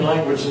salty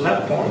language in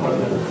that point,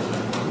 wasn't it?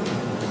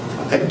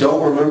 I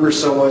don't remember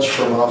so much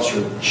from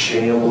Officer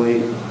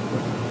Chamblee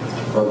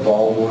or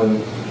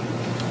Baldwin.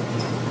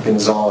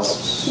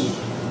 Gonzalez,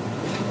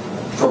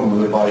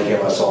 from the body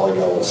cam I saw, he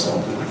yelled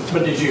something.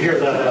 But did you hear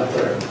that out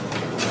there?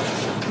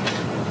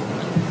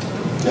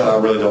 No,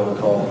 I really don't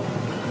recall.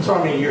 So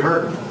I mean, you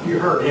heard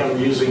him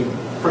using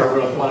pretty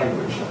rough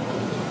language.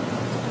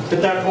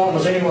 At that point,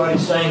 was anybody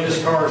saying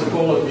this car is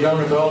full of young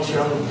adults,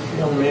 young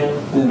men?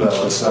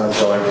 No, it's not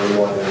until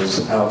everyone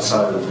is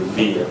outside of the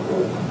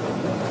vehicle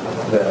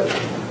that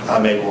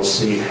I'm able to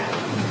see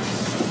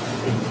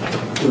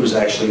who's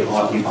actually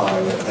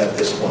occupying it at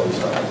this point in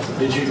time.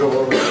 Did you go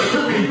over,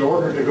 were you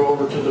ordered to go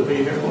over to the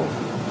vehicle?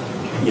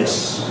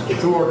 Yes.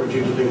 Who ordered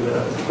you to do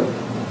that?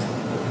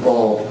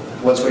 Well,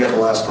 once we got the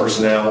last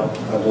person out,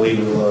 I believe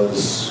it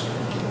was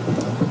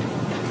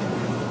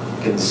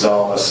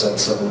Gonzalez said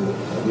some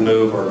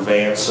move or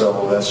advance,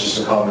 so that's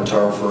just a common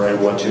term for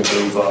everyone to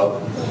move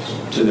up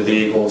to the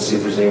vehicle, see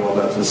if there's anyone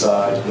left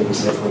inside, maybe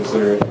safely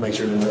clear it, make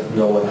sure there's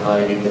no one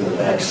hiding in the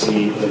back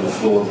seat and the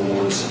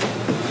floorboards.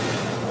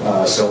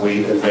 So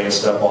we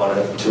advanced up on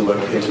it to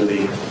look into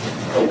the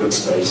open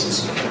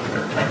spaces.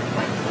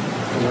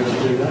 When did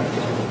you do that?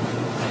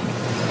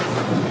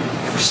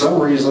 For some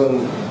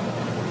reason,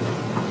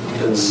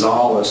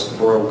 Gonzalez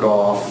broke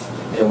off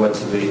and went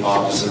to the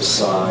opposite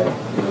side,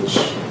 which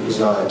is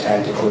not a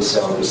tactically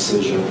sound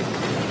decision.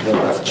 Then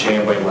left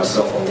Chamblee and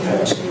myself on the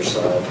passenger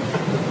side.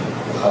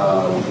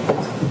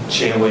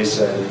 Chamblee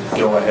said,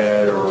 go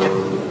ahead, or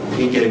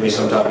he gave me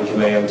some type of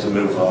command to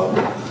move up.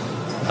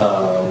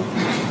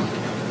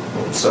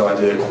 So I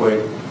did a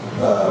quick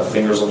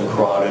fingers on the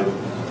carotid,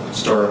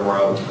 sternum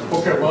rub.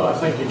 Okay, well, I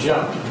think you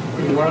jumped.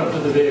 When you went up to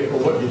the vehicle,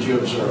 what did you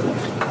observe?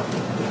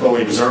 What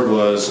we observed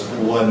was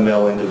one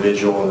male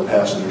individual in the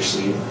passenger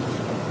seat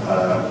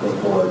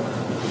with blood.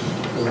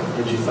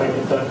 Did you think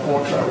at that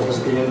point that was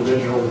the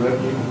individual that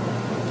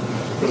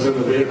was in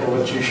the vehicle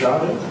that you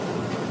shot at?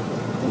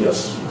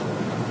 Yes.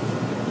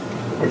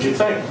 What'd you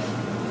think?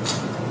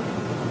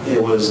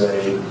 It was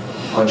a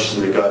punch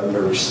to the gut and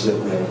very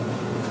sickening.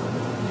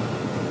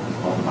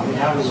 I mean,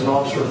 how does an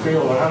officer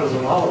feel, or how does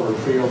an Oliver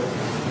feel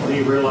when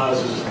he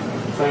realizes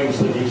things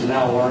that he's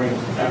now learning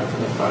after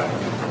the fact?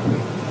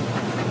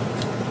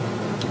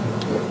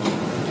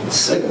 It's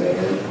sickening.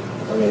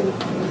 I mean,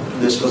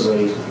 this was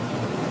a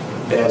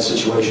bad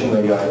situation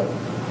that got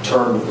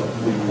turned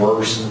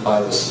worse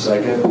by the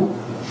second.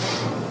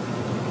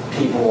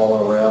 People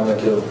all around that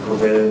could have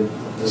prevented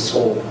this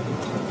whole,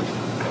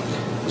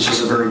 it's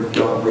just a very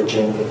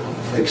gut-wrenching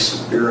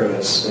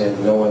experience, and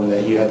knowing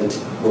that you had to,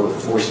 were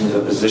forced into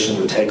a position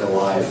to take a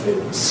life,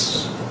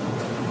 it's,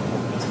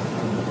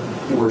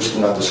 words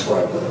cannot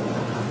describe that.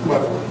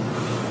 Well,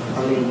 I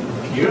mean,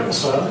 you have a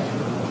son,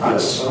 I have a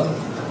son.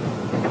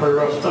 Pretty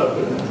rough stuff,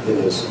 isn't it? It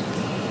is.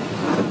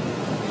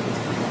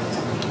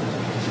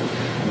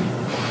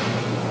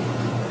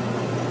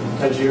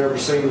 Had you ever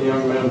seen the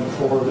young man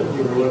before that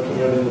you were looking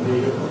at in the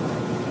vehicle?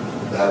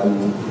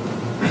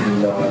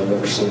 No, I've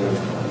never seen him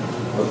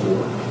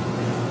before.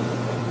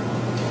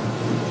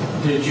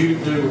 Did you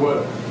do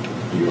what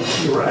you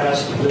were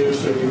asked to do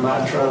so you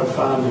might try to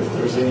find if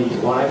there's any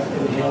life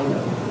in him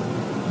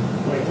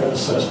and make that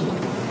assessment?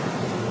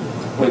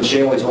 When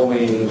Chamblee told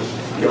me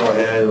go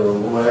ahead, or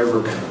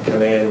whatever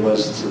command it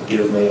was to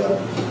give me, I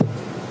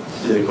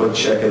did a quick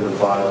check of the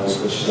files,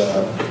 which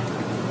I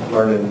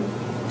learned in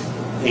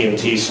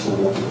EMT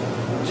school.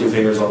 2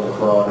 fingers on the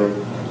carotid,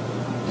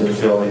 didn't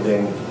feel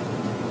anything.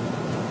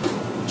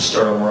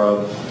 Sternum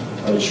rub,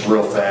 just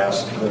real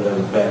fast, and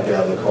then back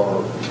out of the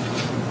car.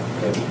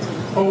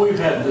 Well, we've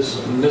had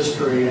this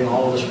mystery and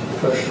all this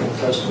professional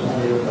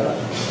testimony about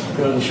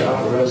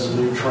gunshot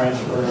residue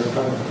transfer and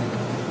everything.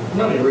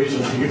 No any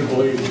reason for you to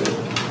believe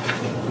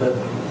that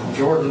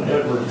Jordan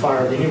Edward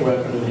fired any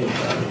weapon at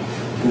anybody.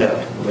 No.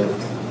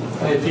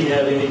 And if he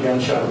had any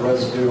gunshot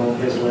residue on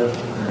his left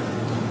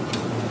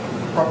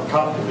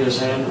top of his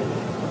hand,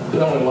 the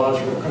only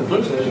logical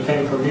conclusion is it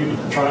came from you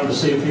trying to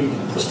see if he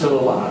was still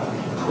alive.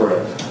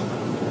 Correct.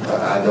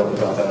 I don't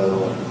doubt that at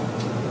all.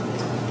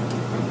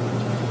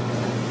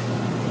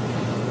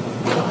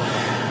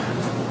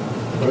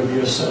 What have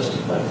you assessed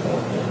at that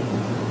point then?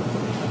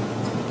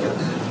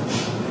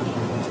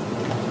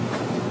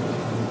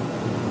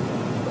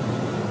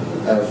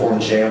 I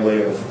informed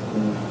Chamblee of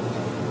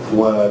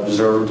what I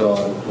observed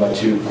on my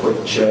 2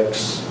 quick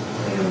checks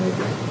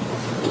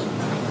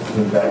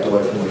and backed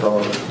away from the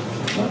car.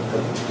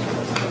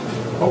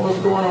 What was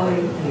going on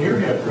in your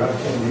head right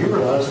then? You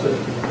realized that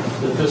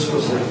this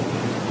was a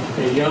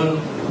young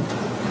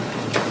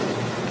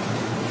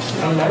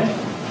man?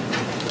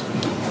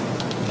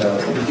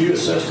 Did you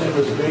assess him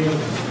as being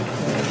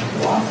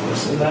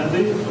lifeless in that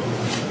vehicle?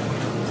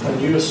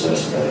 and you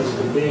assess that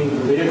as being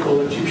the vehicle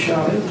that you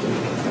shot into,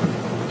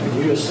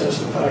 and you assess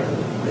the fact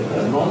that at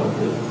that moment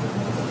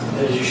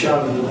that as you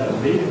shot into that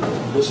vehicle,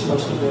 this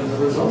must have been the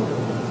result of it.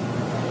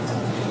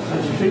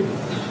 How'd you feel?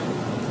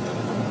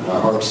 My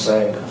heart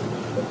sank.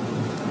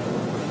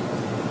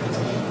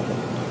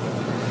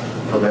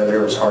 From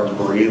there, it was hard to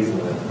breathe.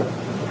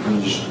 And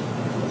you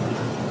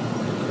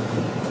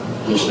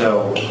just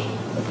know,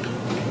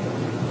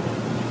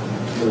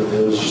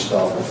 it was just an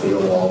awful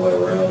feeling all the way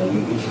around.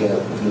 You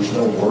can't, there's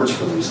no words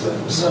for these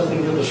things. There's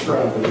nothing to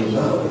describe it.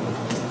 No.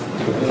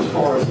 As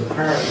far as the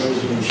parent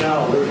goes and the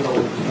child, there's no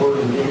word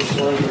in the English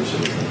language to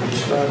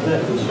describe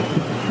that, is there?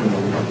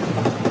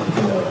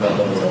 No, not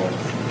at all.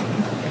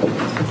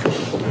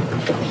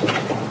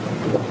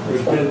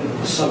 There's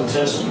been some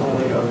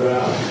testimony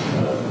about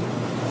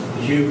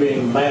you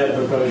being mad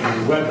because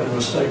your weapon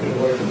was taken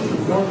away from you.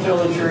 You want to tell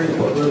the jury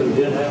what really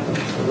did happen,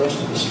 the rest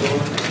of the story?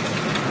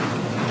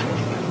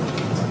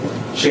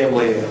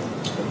 Chamblee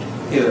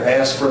either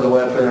asked for the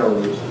weapon or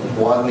was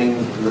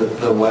wanting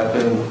the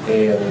weapon,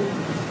 and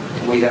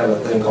we have a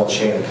thing called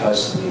chain of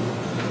custody.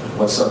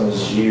 When something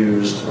is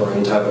used or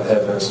any type of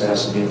evidence, it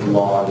has to be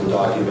logged and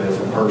documented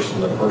from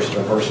person to person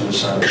to person to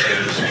sign the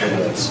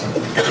statements.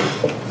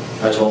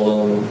 I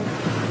told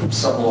them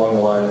something along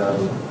the line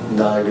of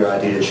not a good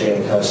idea,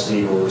 chain of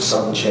custody or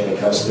something chain of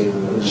custody,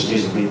 and it just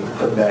needs to be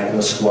put back in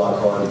the squad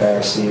car,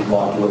 back seat,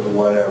 locked with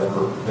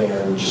whatever,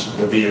 and just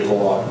the vehicle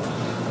locked,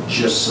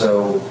 just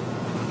so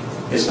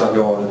it's not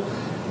going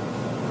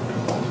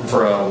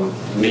from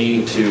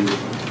me to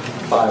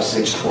 5,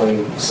 6,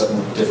 20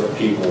 something different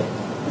people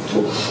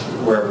to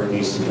wherever it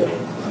needs to go. I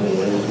mean,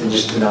 it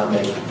just did not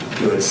make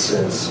good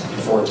sense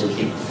for it to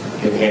keep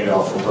getting handed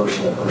off from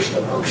person to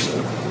person to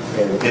person.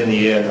 And in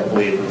the end, I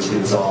believe it was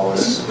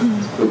Gonzalez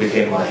who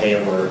became my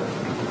handler.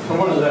 And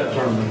what does that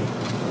term mean?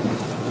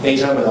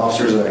 Anytime an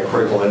officer is in a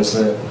critical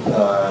incident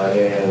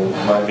and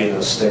might be in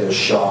a state of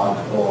shock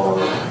or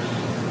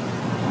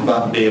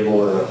not be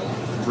able to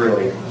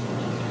really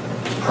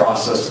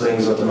process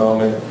things at the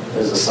moment,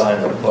 is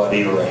assigned a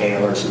buddy or a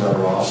handler to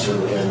another officer,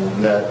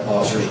 and that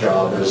officer's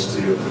job is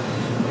to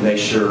make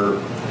sure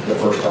the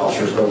first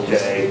officer's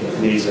okay, if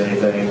he needs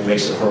anything,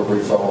 makes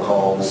appropriate phone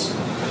calls.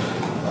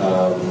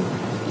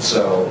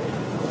 So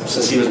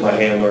since he was my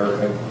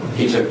handler,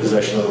 he took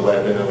possession of the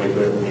weapon and we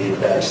put it in the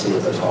backseat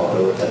of the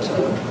Tahoe at that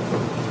time.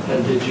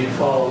 And did you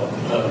follow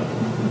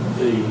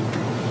the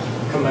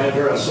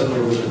commander? I assume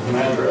there was a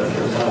commander at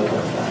your time at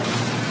that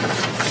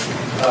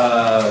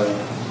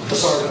time. The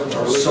sergeant?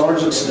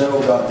 Sergeant Snow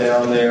got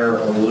down there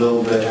a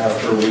little bit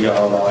after we got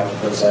all the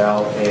occupants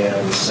out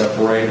and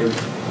separated.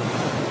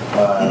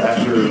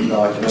 After the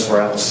occupants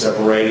were out and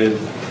separated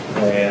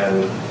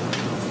and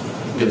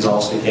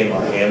Gonzalez became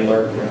my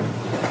handler,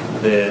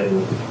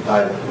 then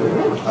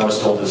I was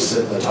told to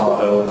sit in the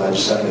Tahoe, and I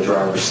just sat in the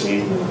driver's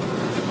seat and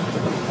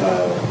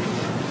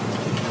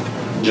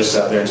just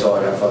sat there until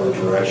I got further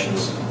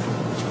directions.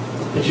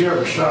 Did you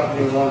ever shot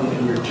anyone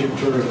in your two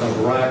tours of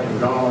Iraq and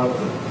gone up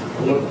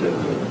and looked at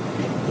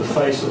the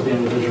face of the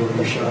individual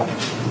you shot?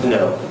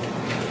 No.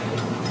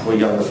 We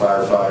got into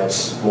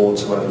firefights,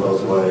 bullets went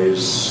both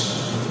ways.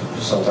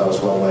 Sometimes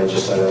one way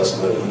just at us,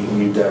 but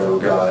you never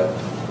got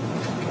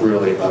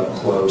really up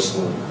close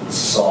and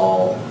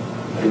saw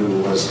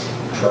who was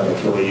trying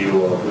to kill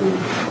you or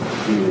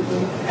who you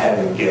had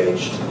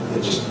engaged.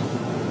 It's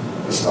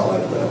not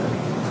like that.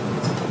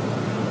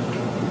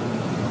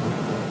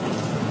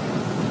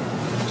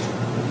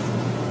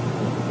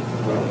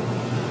 Well,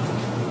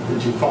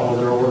 did you follow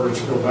their orders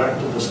to go back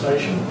to the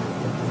station?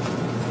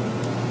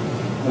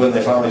 When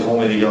they finally told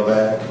me to go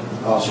back,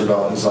 Officer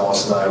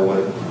Gonzalez and I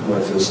went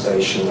to the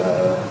station.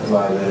 It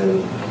might have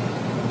been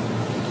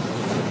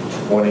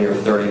 20 or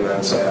 30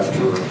 minutes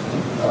after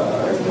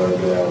everyone had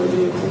been out of the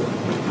vehicle.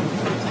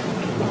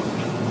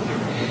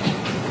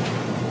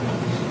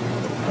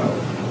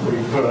 Were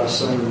you put, I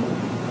assume,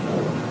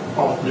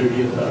 off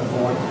duty at that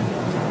point?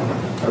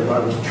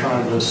 Everybody was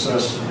trying to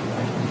assess,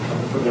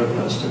 put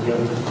evidence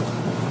together,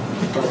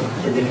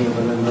 beginning of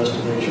an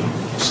investigation.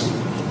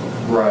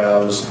 Right, I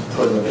was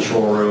put in the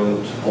control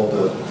room, told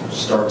to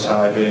start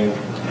typing.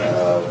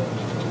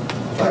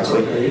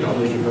 Okay, you don't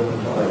need to go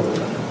into all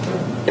that.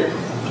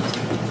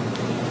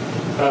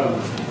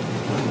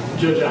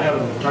 Judge, I have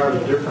an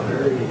entirely different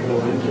area to go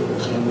into,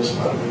 and this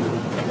might be.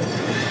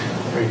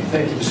 Great.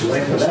 Thank you, Mr.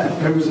 Lane, for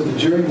that. Members of the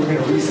jury, we're going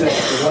to recess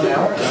for 1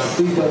 hour.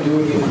 Please don't do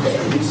any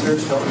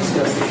research, don't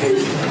discuss the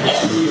case.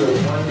 See you at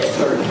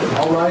 1:30.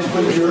 All rise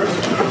for the jury.